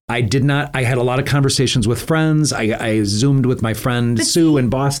 I had a lot of conversations with friends. I Zoomed with my friend Sue in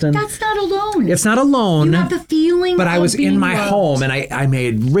Boston. That's not alone. It's not alone. You have the feeling But I was in my loved. home, and I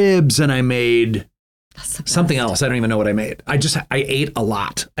made ribs, and I made something else. I don't even know what I made. I ate a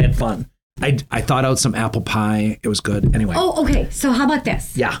lot. I had fun. I thought out some apple pie. It was good. Anyway. Oh, okay. So how about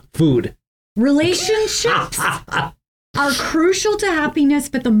this? Yeah. Food. Relationships are crucial to happiness,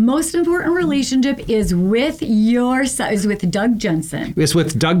 but the most important relationship is with Doug Jensen. It's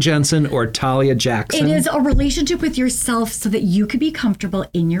with Doug Jensen or Talia Jackson. It is a relationship with yourself so that you could be comfortable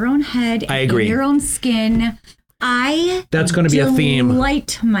in your own head, I agree. in your own skin. That's going to be a theme.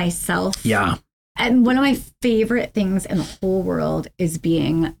 Delight myself. Yeah. And one of my favorite things in the whole world is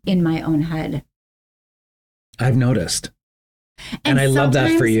being in my own head. I've noticed. And I love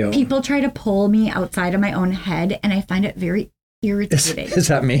that for you. People try to pull me outside of my own head, and I find it very irritating. Is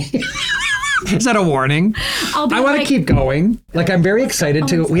that me? Is that a warning? I want to keep going. Like, I'm very excited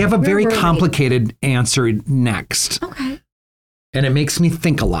to. We have a very complicated answer next. Okay. And it makes me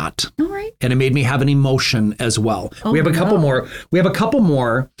think a lot. All right. And it made me have an emotion as well. Oh, we have a couple more. We have a couple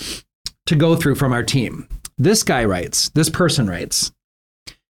more to go through from our team. This person writes,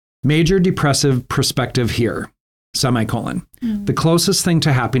 major depressive perspective here, semicolon. The closest thing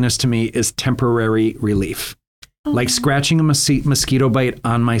to happiness to me is temporary relief, like scratching a mosquito bite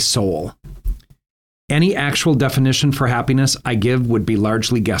on my soul. Any actual definition for happiness I give would be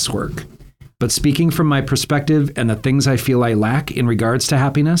largely guesswork. But speaking from my perspective and the things I feel I lack in regards to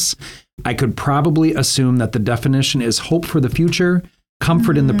happiness, I could probably assume that the definition is hope for the future,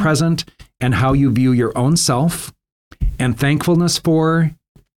 comfort in the present, and how you view your own self, and thankfulness for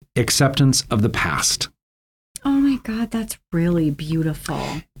acceptance of the past. Oh my God, that's really beautiful.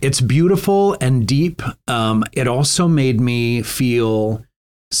 It's beautiful and deep. It also made me feel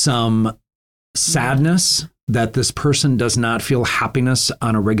some sadness that this person does not feel happiness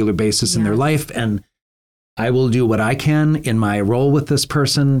on a regular basis in their life. And I will do what I can in my role with this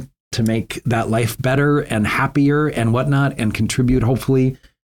person to make that life better and happier and whatnot, and contribute hopefully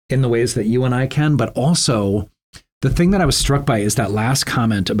in the ways that you and I can. But also, the thing that I was struck by is that last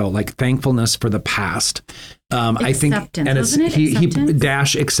comment about like thankfulness for the past. I think, and it's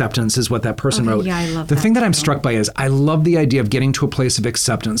he acceptance is what that person wrote. Yeah, I love the that thing that I'm too. struck by is I love the idea of getting to a place of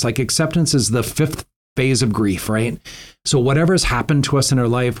acceptance. Like, acceptance is the fifth phase of grief, right? So whatever's happened to us in our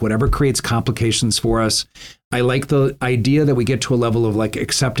life, whatever creates complications for us, I like the idea that we get to a level of like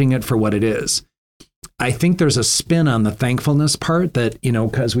accepting it for what it is. I think there's a spin on the thankfulness part that, you know,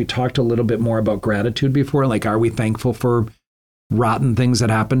 because we talked a little bit more about gratitude before, like, are we thankful for rotten things that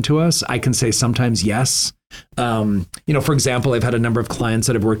happen to us? I can say sometimes yes. You know, for example, I've had a number of clients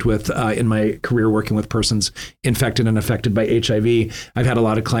that I've worked with in my career working with persons infected and affected by HIV. I've had a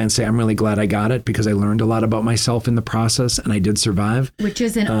lot of clients say, I'm really glad I got it because I learned a lot about myself in the process and I did survive. Which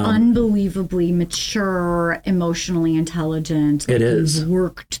is an unbelievably mature, emotionally intelligent. It is. You've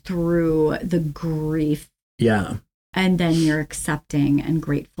worked through the grief. Yeah. And then you're accepting and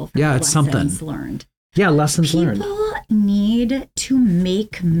grateful for the it's lessons something. learned. Yeah, lessons learned. People need to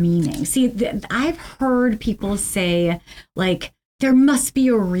make meaning. See, I've heard people say, like, there must be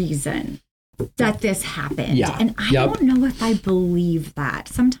a reason that this happened. Yeah. And I don't know if I believe that.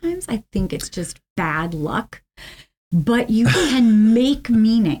 Sometimes I think it's just bad luck, but you can make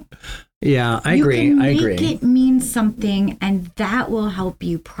meaning. Yeah, I agree. You can make it mean something, and that will help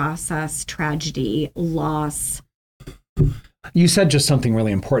you process tragedy, loss. You said just something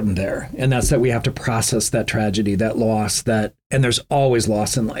really important there, and that's that we have to process that tragedy, that loss, and there's always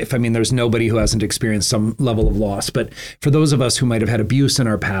loss in life. I mean, there's nobody who hasn't experienced some level of loss, but for those of us who might have had abuse in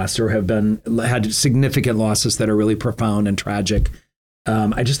our past or have had significant losses that are really profound and tragic,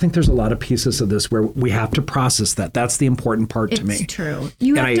 I just think there's a lot of pieces of this where we have to process that. That's the important part to me. It's true.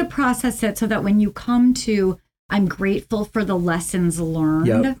 You have to process it so that when you come to, I'm grateful for the lessons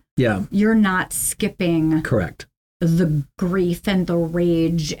learned, you're not skipping. Correct. The grief and the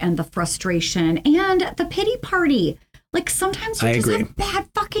rage and the frustration and the pity party. Like, sometimes you just have bad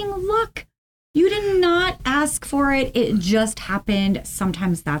fucking luck. You did not ask for it. It just happened.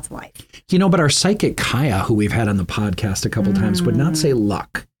 Sometimes that's life. You know, but our psychic Kaya, who we've had on the podcast a couple times, would not say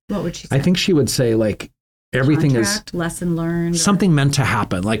luck. What would she say? I think she would say, like, everything Contract, lesson learned. Something meant to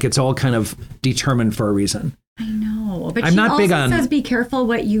happen. Like, it's all kind of determined for a reason. I know, but I'm she not also big on, says be careful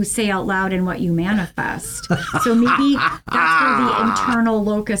what you say out loud and what you manifest. So maybe that's where the internal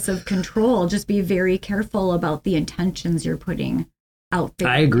locus of control. Just be very careful about the intentions you're putting out there.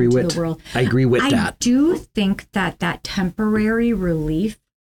 I agree into with the world. I agree with that. I do think that temporary relief.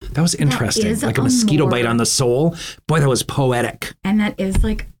 That was interesting. Like a mosquito bite on the soul. Boy, that was poetic. And that is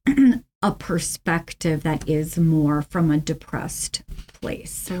like a perspective that is more from a depressed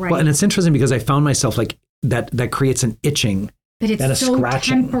place, right? Well, and it's interesting because I found myself like that creates an itching but it's and a so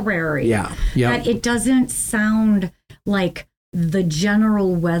scratching. Temporary. Yeah. That it doesn't sound like the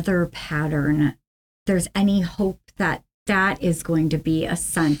general weather pattern. There's any hope that is going to be a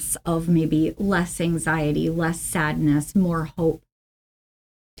sense of maybe less anxiety, less sadness, more hope.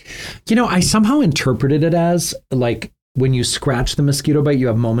 You know, I somehow interpreted it as like when you scratch the mosquito bite, you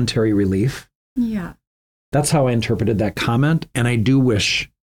have momentary relief. Yeah. That's how I interpreted that comment. And I do wish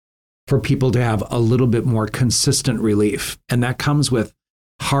for people to have a little bit more consistent relief. And that comes with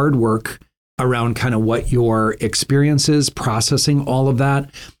hard work, around kind of what your experience is, processing all of that,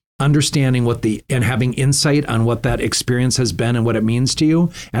 understanding and having insight on what that experience has been and what it means to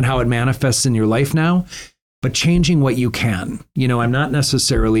you and how it manifests in your life now, but changing what you can. You know, I'm not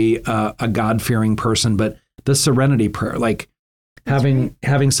necessarily a God-fearing person, but the serenity prayer, like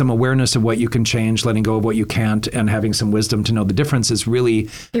having some awareness of what you can change, letting go of what you can't, and having some wisdom to know the difference is really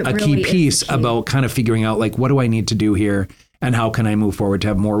a key piece about kind of figuring out, like, what do I need to do here and how can I move forward to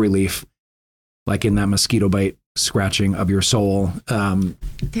have more relief, like in that mosquito bite scratching of your soul on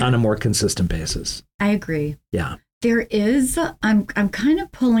a more consistent basis. I agree. Yeah. There is, I'm kind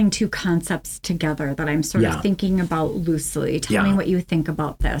of pulling two concepts together that I'm sort of thinking about loosely. Tell me what you think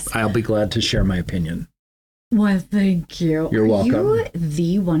about this. I'll be glad to share my opinion. Well, thank you. You're welcome. Are you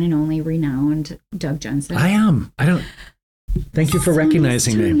the one and only renowned Doug Jensen? I am. Thank you for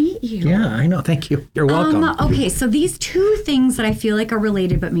recognizing me. Nice to meet you. Yeah, I know. Thank you. You're welcome. Okay, so these two things that I feel like are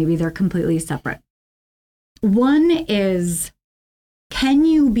related, but maybe they're completely separate. One is, can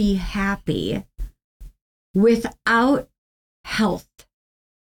you be happy without health?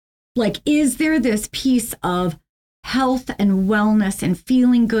 Like, is there this piece of health and wellness and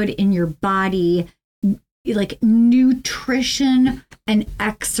feeling good in your body, like nutrition and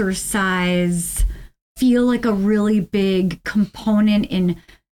exercise feel like a really big component in,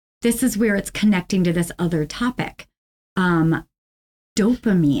 this is where it's connecting to this other topic.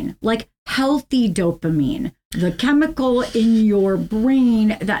 Dopamine, like healthy dopamine, the chemical in your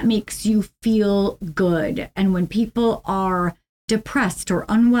brain that makes you feel good. And when people are depressed or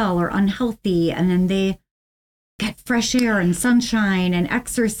unwell or unhealthy, and then they get fresh air and sunshine and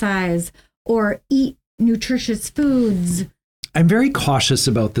exercise or eat nutritious foods. I'm very cautious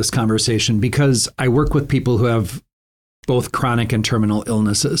about this conversation because I work with people who have both chronic and terminal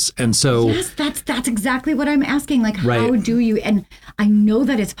illnesses. And so yes, that's exactly what I'm asking. Like, how do you, and I know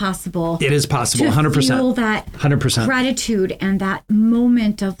that it's possible. It is possible, to 100%. Feel that 100% gratitude and that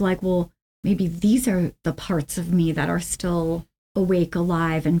moment of like, well, maybe these are the parts of me that are still awake,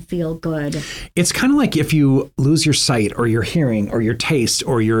 alive, and feel good. It's kind of like if you lose your sight or your hearing or your taste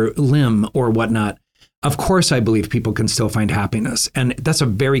or your limb or whatnot. Of course, I believe people can still find happiness. And that's a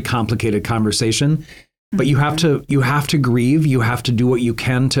very complicated conversation. But you have to grieve. You have to do what you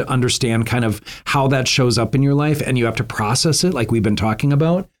can to understand kind of how that shows up in your life, and you have to process it, like we've been talking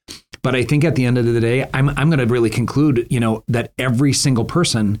about. But I think at the end of the day, I'm going to really conclude, that every single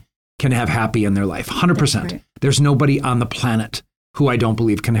person can have happy in their life, 100%. Right. There's nobody on the planet who I don't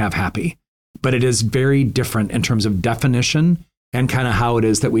believe can have happy. But it is very different in terms of definition and kind of how it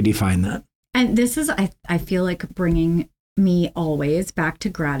is that we define that. And this is, I feel like, bringing me always back to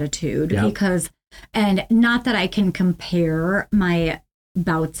gratitude because. And not that I can compare my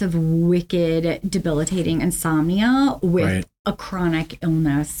bouts of wicked, debilitating insomnia with a chronic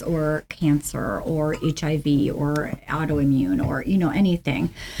illness or cancer or HIV or autoimmune or,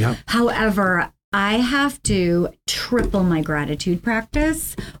 anything. Yep. However, I have to triple my gratitude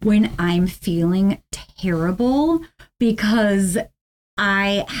practice when I'm feeling terrible because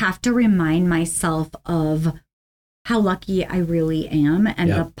I have to remind myself of how lucky I really am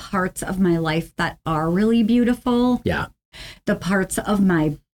and the parts of my life that are really beautiful. Yeah. The parts of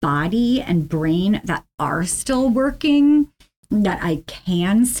my body and brain that are still working, that I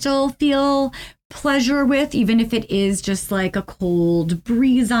can still feel pleasure with, even if it is just like a cold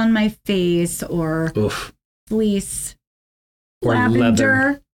breeze on my face or fleece or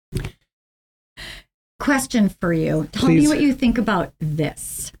lavender. Leather. Question for you. Tell me what you think about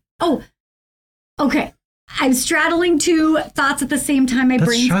this. Oh, okay. I'm straddling two thoughts at the same time. My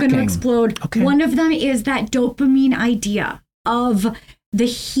brain's going to explode. Okay. One of them is that dopamine idea of the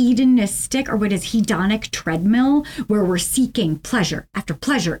hedonistic, or what is hedonic treadmill, where we're seeking pleasure after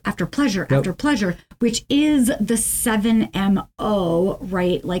pleasure after pleasure after pleasure, which is the 7MO,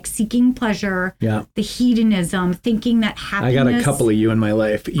 right? Like seeking pleasure, the hedonism, thinking that happiness. I got a couple of you in my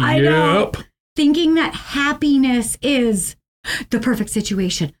life. I know. Thinking that happiness is the perfect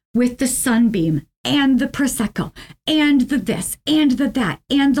situation with the sunbeam and the Prosecco and the this and the that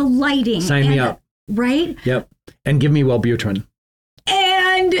and the lighting. Sign me up. Right? Yep. And give me Wellbutrin.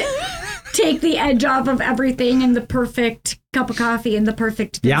 And take the edge off of everything and the perfect cup of coffee and the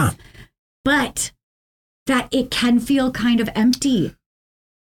perfect this. Yeah. But that it can feel kind of empty.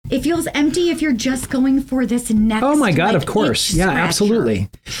 It feels empty if you're just going for this next. Oh my God, of course. Yeah, absolutely.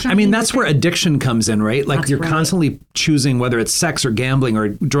 I mean, that's where addiction comes in, right? Like you're constantly choosing whether it's sex or gambling or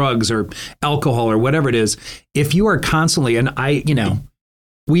drugs or alcohol or whatever it is. If you are constantly, and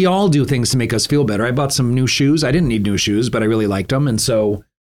we all do things to make us feel better. I bought some new shoes. I didn't need new shoes, but I really liked them. And so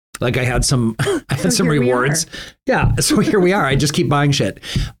Like I had some here we rewards. Yeah. So here we are. I just keep buying shit.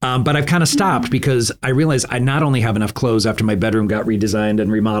 But I've kind of stopped because I realized I not only have enough clothes after my bedroom got redesigned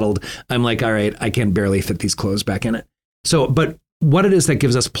and remodeled. I'm like, all right, I can barely fit these clothes back in it. So, but what it is that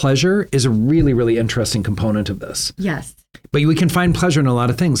gives us pleasure is a really, really interesting component of this. Yes. But we can find pleasure in a lot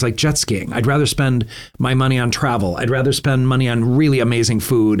of things like jet skiing. I'd rather spend my money on travel. I'd rather spend money on really amazing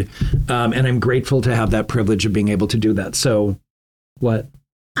food. And I'm grateful to have that privilege of being able to do that. So what?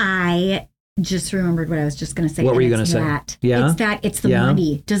 I just remembered what I was just going to say. What were you going to say? Yeah. It's the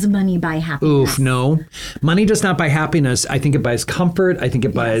money. Does money buy happiness? Oof, no. Money does not buy happiness. I think it buys comfort. I think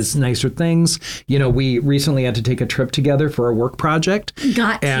it buys nicer things. You know, we recently had to take a trip together for a work project.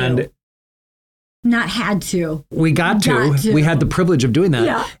 Not had to. We got to. We had the privilege of doing that.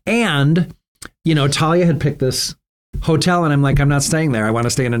 Yeah. And, you know, Talia had picked this hotel and I'm like, I'm not staying there. I want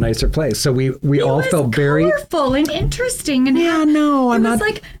to stay in a nicer place. So we all felt very colorful and interesting. And I'm not.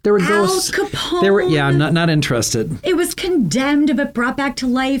 Like there were Al ghosts. Capone. They were not interested. It was condemned but brought back to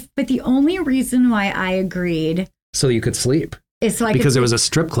life. But the only reason why I agreed, so you could sleep. Because there was a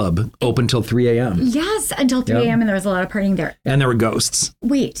strip club open till 3 a.m. Yes, until 3 a.m. and there was a lot of partying there. And there were ghosts.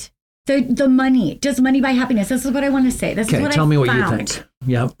 Wait. The money. Does money buy happiness? This is what I want to say. This is what tell me what you think.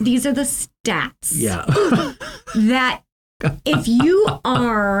 Yep. These are the stats. Yeah. That if you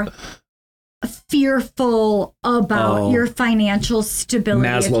are fearful about your financial stability,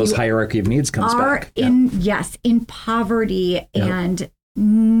 Maslow's hierarchy of needs comes back. In poverty and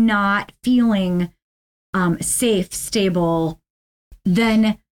not feeling safe, stable,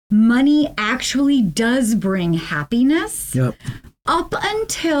 then money actually does bring happiness. Yep. Up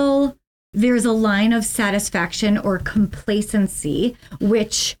until there's a line of satisfaction or complacency,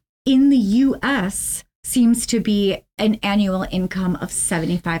 which in the U.S. seems to be an annual income of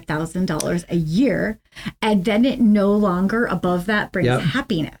 $75,000 a year. And then it no longer above that brings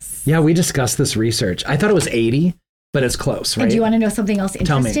happiness. Yeah, we discussed this research. I thought it was 80, but it's close, right? And do you want to know something else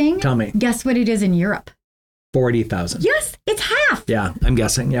interesting? Tell me. Guess what it is in Europe? 40,000. Yes, it's half. Yeah, I'm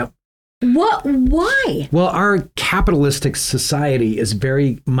guessing. Yep. What? Why? Well, our capitalistic society is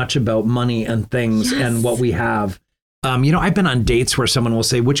very much about money and things and what we have. You know, I've been on dates where someone will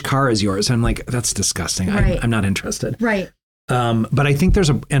say, "Which car is yours?" And I'm like, "That's disgusting. Right. I'm not interested." Right. But I think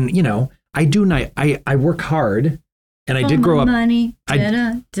and you know, I work hard, and I did grow up. Money.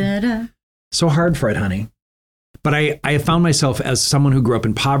 So hard for it, honey. But I found myself as someone who grew up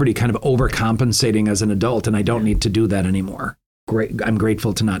in poverty, kind of overcompensating as an adult, and I don't need to do that anymore. I'm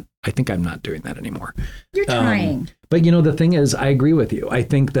grateful to not. I think I'm not doing that anymore. You're trying. But you know, the thing is, I agree with you. I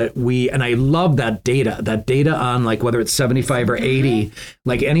think that and I love that data on like whether it's 75 or 80,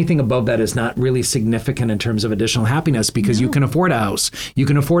 like anything above that is not really significant in terms of additional happiness because you can afford a house, you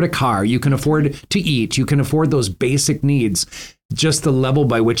can afford a car, you can afford to eat, you can afford those basic needs. Just the level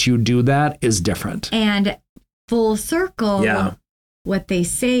by which you do that is different. And full circle. Yeah. What they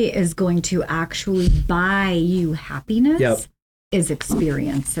say is going to actually buy you happiness is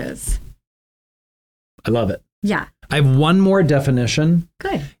experiences. I love it. Yeah. I have one more definition.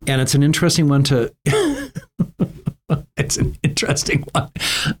 Good. And it's an interesting one it's an interesting one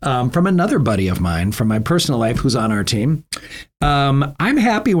from another buddy of mine from my personal life who's on our team. I'm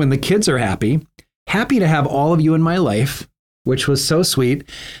happy when the kids are happy to have all of you in my life, which was so sweet.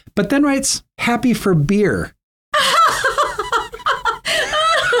 But then writes, happy for beer.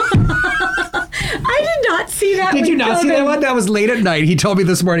 See that? Did you not see that one? That was late at night. He told me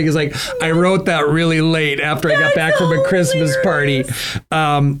this morning, he's like, I wrote that really late after I got back from a Christmas party.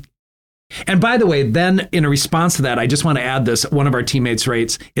 And by the way, then in a response to that, I just want to add this. One of our teammates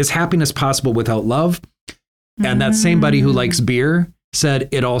writes, is happiness possible without love? And that same buddy who likes beer said,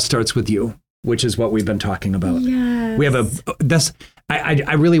 it all starts with you, which is what we've been talking about. Yes. We have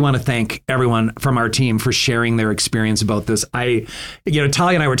I really want to thank everyone from our team for sharing their experience about this. Talia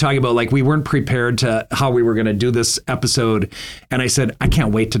and I were talking about like we weren't prepared to how we were going to do this episode. And I said, I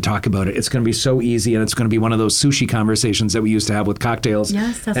can't wait to talk about it. It's going to be so easy. And it's going to be one of those sushi conversations that we used to have with cocktails.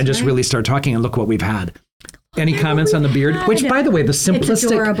 Yes, that's and just really start talking and look what we've had. Any comments on the beard? Which, by the way, the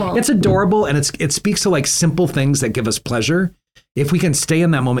simplistic, it's adorable. And it speaks to like simple things that give us pleasure. If we can stay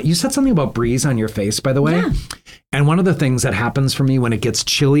in that moment. You said something about breeze on your face, by the way. Yeah. And one of the things that happens for me when it gets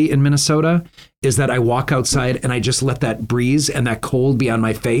chilly in Minnesota is that I walk outside and I just let that breeze and that cold be on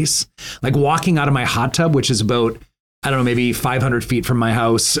my face. Like walking out of my hot tub, which is about, I don't know, maybe 500 feet from my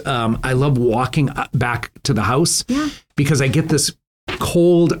house. I love walking back to the house because I get this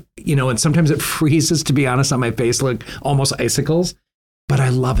cold, and sometimes it freezes, to be honest, on my face, like almost icicles. But I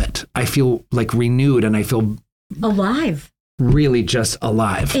love it. I feel like renewed and I feel alive. really just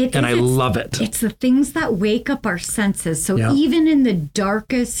alive. And I love it. It's the things that wake up our senses. So Yeah. even in the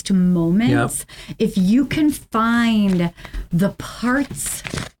darkest moments, if you can find the parts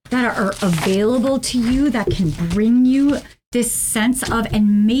that are available to you that can bring you this sense of,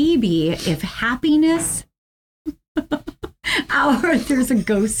 and maybe if happiness, there's a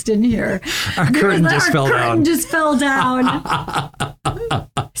ghost in here. Our curtain just fell curtain down. just fell down.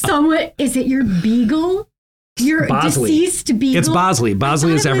 Someone, is it your beagle? Your Bosley. deceased beagle? It's Bosley.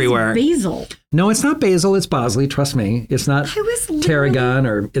 Bosley is everywhere. Basil. No, it's not Basil. It's Bosley. Trust me. It's not I was literally- Tarragon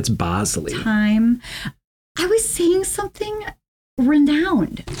or it's Bosley. Time. I was saying something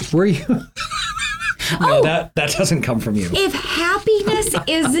renowned. Were you? No, that doesn't come from you. If happiness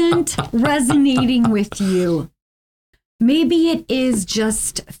isn't resonating with you, maybe it is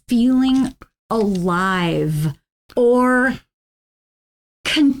just feeling alive or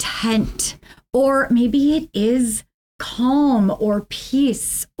content, or maybe it is calm or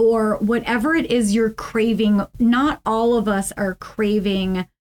peace or whatever it is you're craving. Not all of us are craving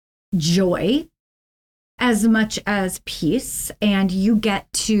joy as much as peace, and you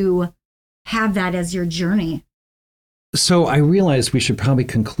get to have that as your journey. So I realized we should probably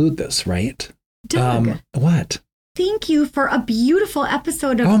conclude this, right? Doug, What? thank you for a beautiful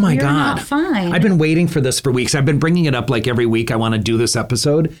episode of Oh my We're God. Not Fine. I've been waiting for this for weeks. I've been bringing it up like every week. I want to do this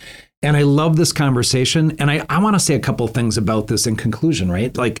episode. And I love this conversation. And I want to say a couple things about this in conclusion,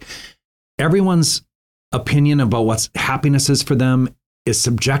 right? Like everyone's opinion about what happiness is for them is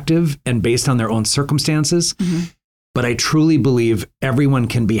subjective and based on their own circumstances. Mm-hmm. But I truly believe everyone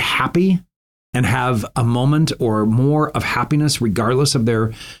can be happy and have a moment or more of happiness regardless of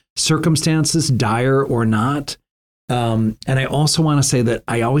their circumstances, dire or not. And I also want to say that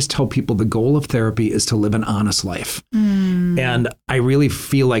I always tell people the goal of therapy is to live an honest life. And I really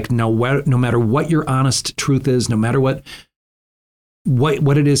feel like no matter what your honest truth is, no matter what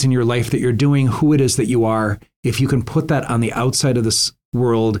it is in your life that you're doing, who it is that you are, if you can put that on the outside of this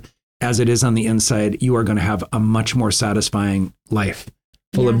world as it is on the inside, you are going to have a much more satisfying life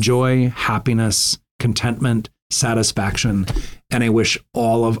full of joy, happiness, contentment, satisfaction. And I wish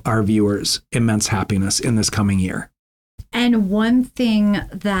all of our viewers immense happiness in this coming year. And one thing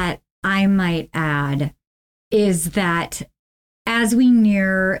that I might add is that as we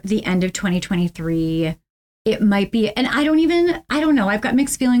near the end of 2023, it might be, and I don't know, I've got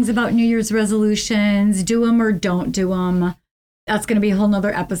mixed feelings about New Year's resolutions, do them or don't do them. That's going to be a whole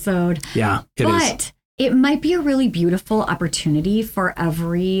nother episode. Yeah, it is. But it might be a really beautiful opportunity for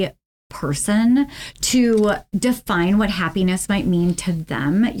every person to define what happiness might mean to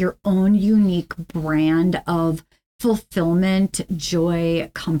them, your own unique brand of fulfillment, joy,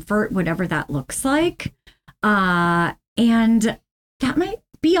 comfort, whatever that looks like. And that might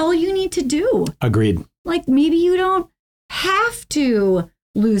be all you need to do. Agreed. Like maybe you don't have to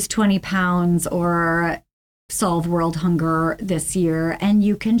lose 20 pounds or solve world hunger this year, and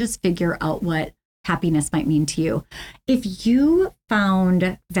you can just figure out what happiness might mean to you. If you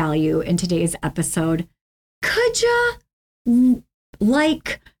found value in today's episode, could you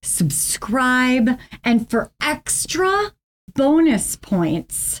subscribe, and for extra bonus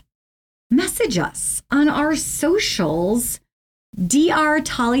points, message us on our socials, Dr.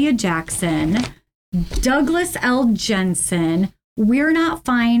 Talia Jackson, Douglas L. Jensen, We're Not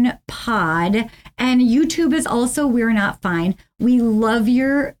Fine Pod, and YouTube is also We're Not Fine. We love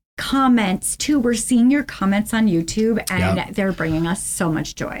your comments too. We're seeing your comments on YouTube, and they're bringing us so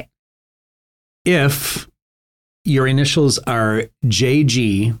much joy. If your initials are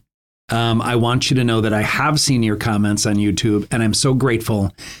JG, I want you to know that I have seen your comments on YouTube, and I'm so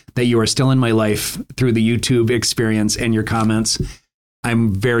grateful that you are still in my life through the YouTube experience and your comments.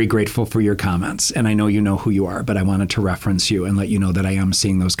 I'm very grateful for your comments, and I know you know who you are, but I wanted to reference you and let you know that I am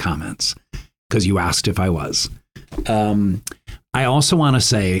seeing those comments because you asked if I was. I also want to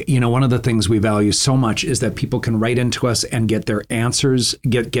say, one of the things we value so much is that people can write into us and get their answers,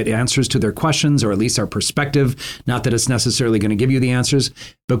 get answers to their questions, or at least our perspective. Not that it's necessarily going to give you the answers,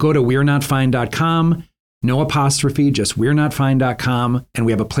 but go to we'renotfine.com, no apostrophe, just we'renotfine.com, and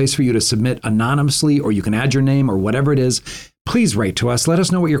we have a place for you to submit anonymously, or you can add your name or whatever it is. Please write to us. Let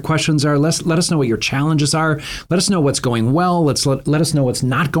us know what your questions are. Let us know what your challenges are. Let us know what's going well. Let us know what's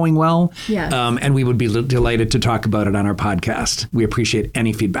not going well. Yes. And we would be delighted to talk about it on our podcast. We appreciate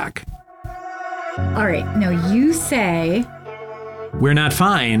any feedback. All right. Now you say, We're not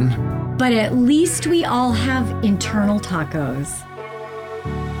fine, but at least we all have internal tacos.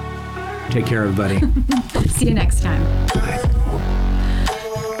 Take care, everybody. See you next time. Bye.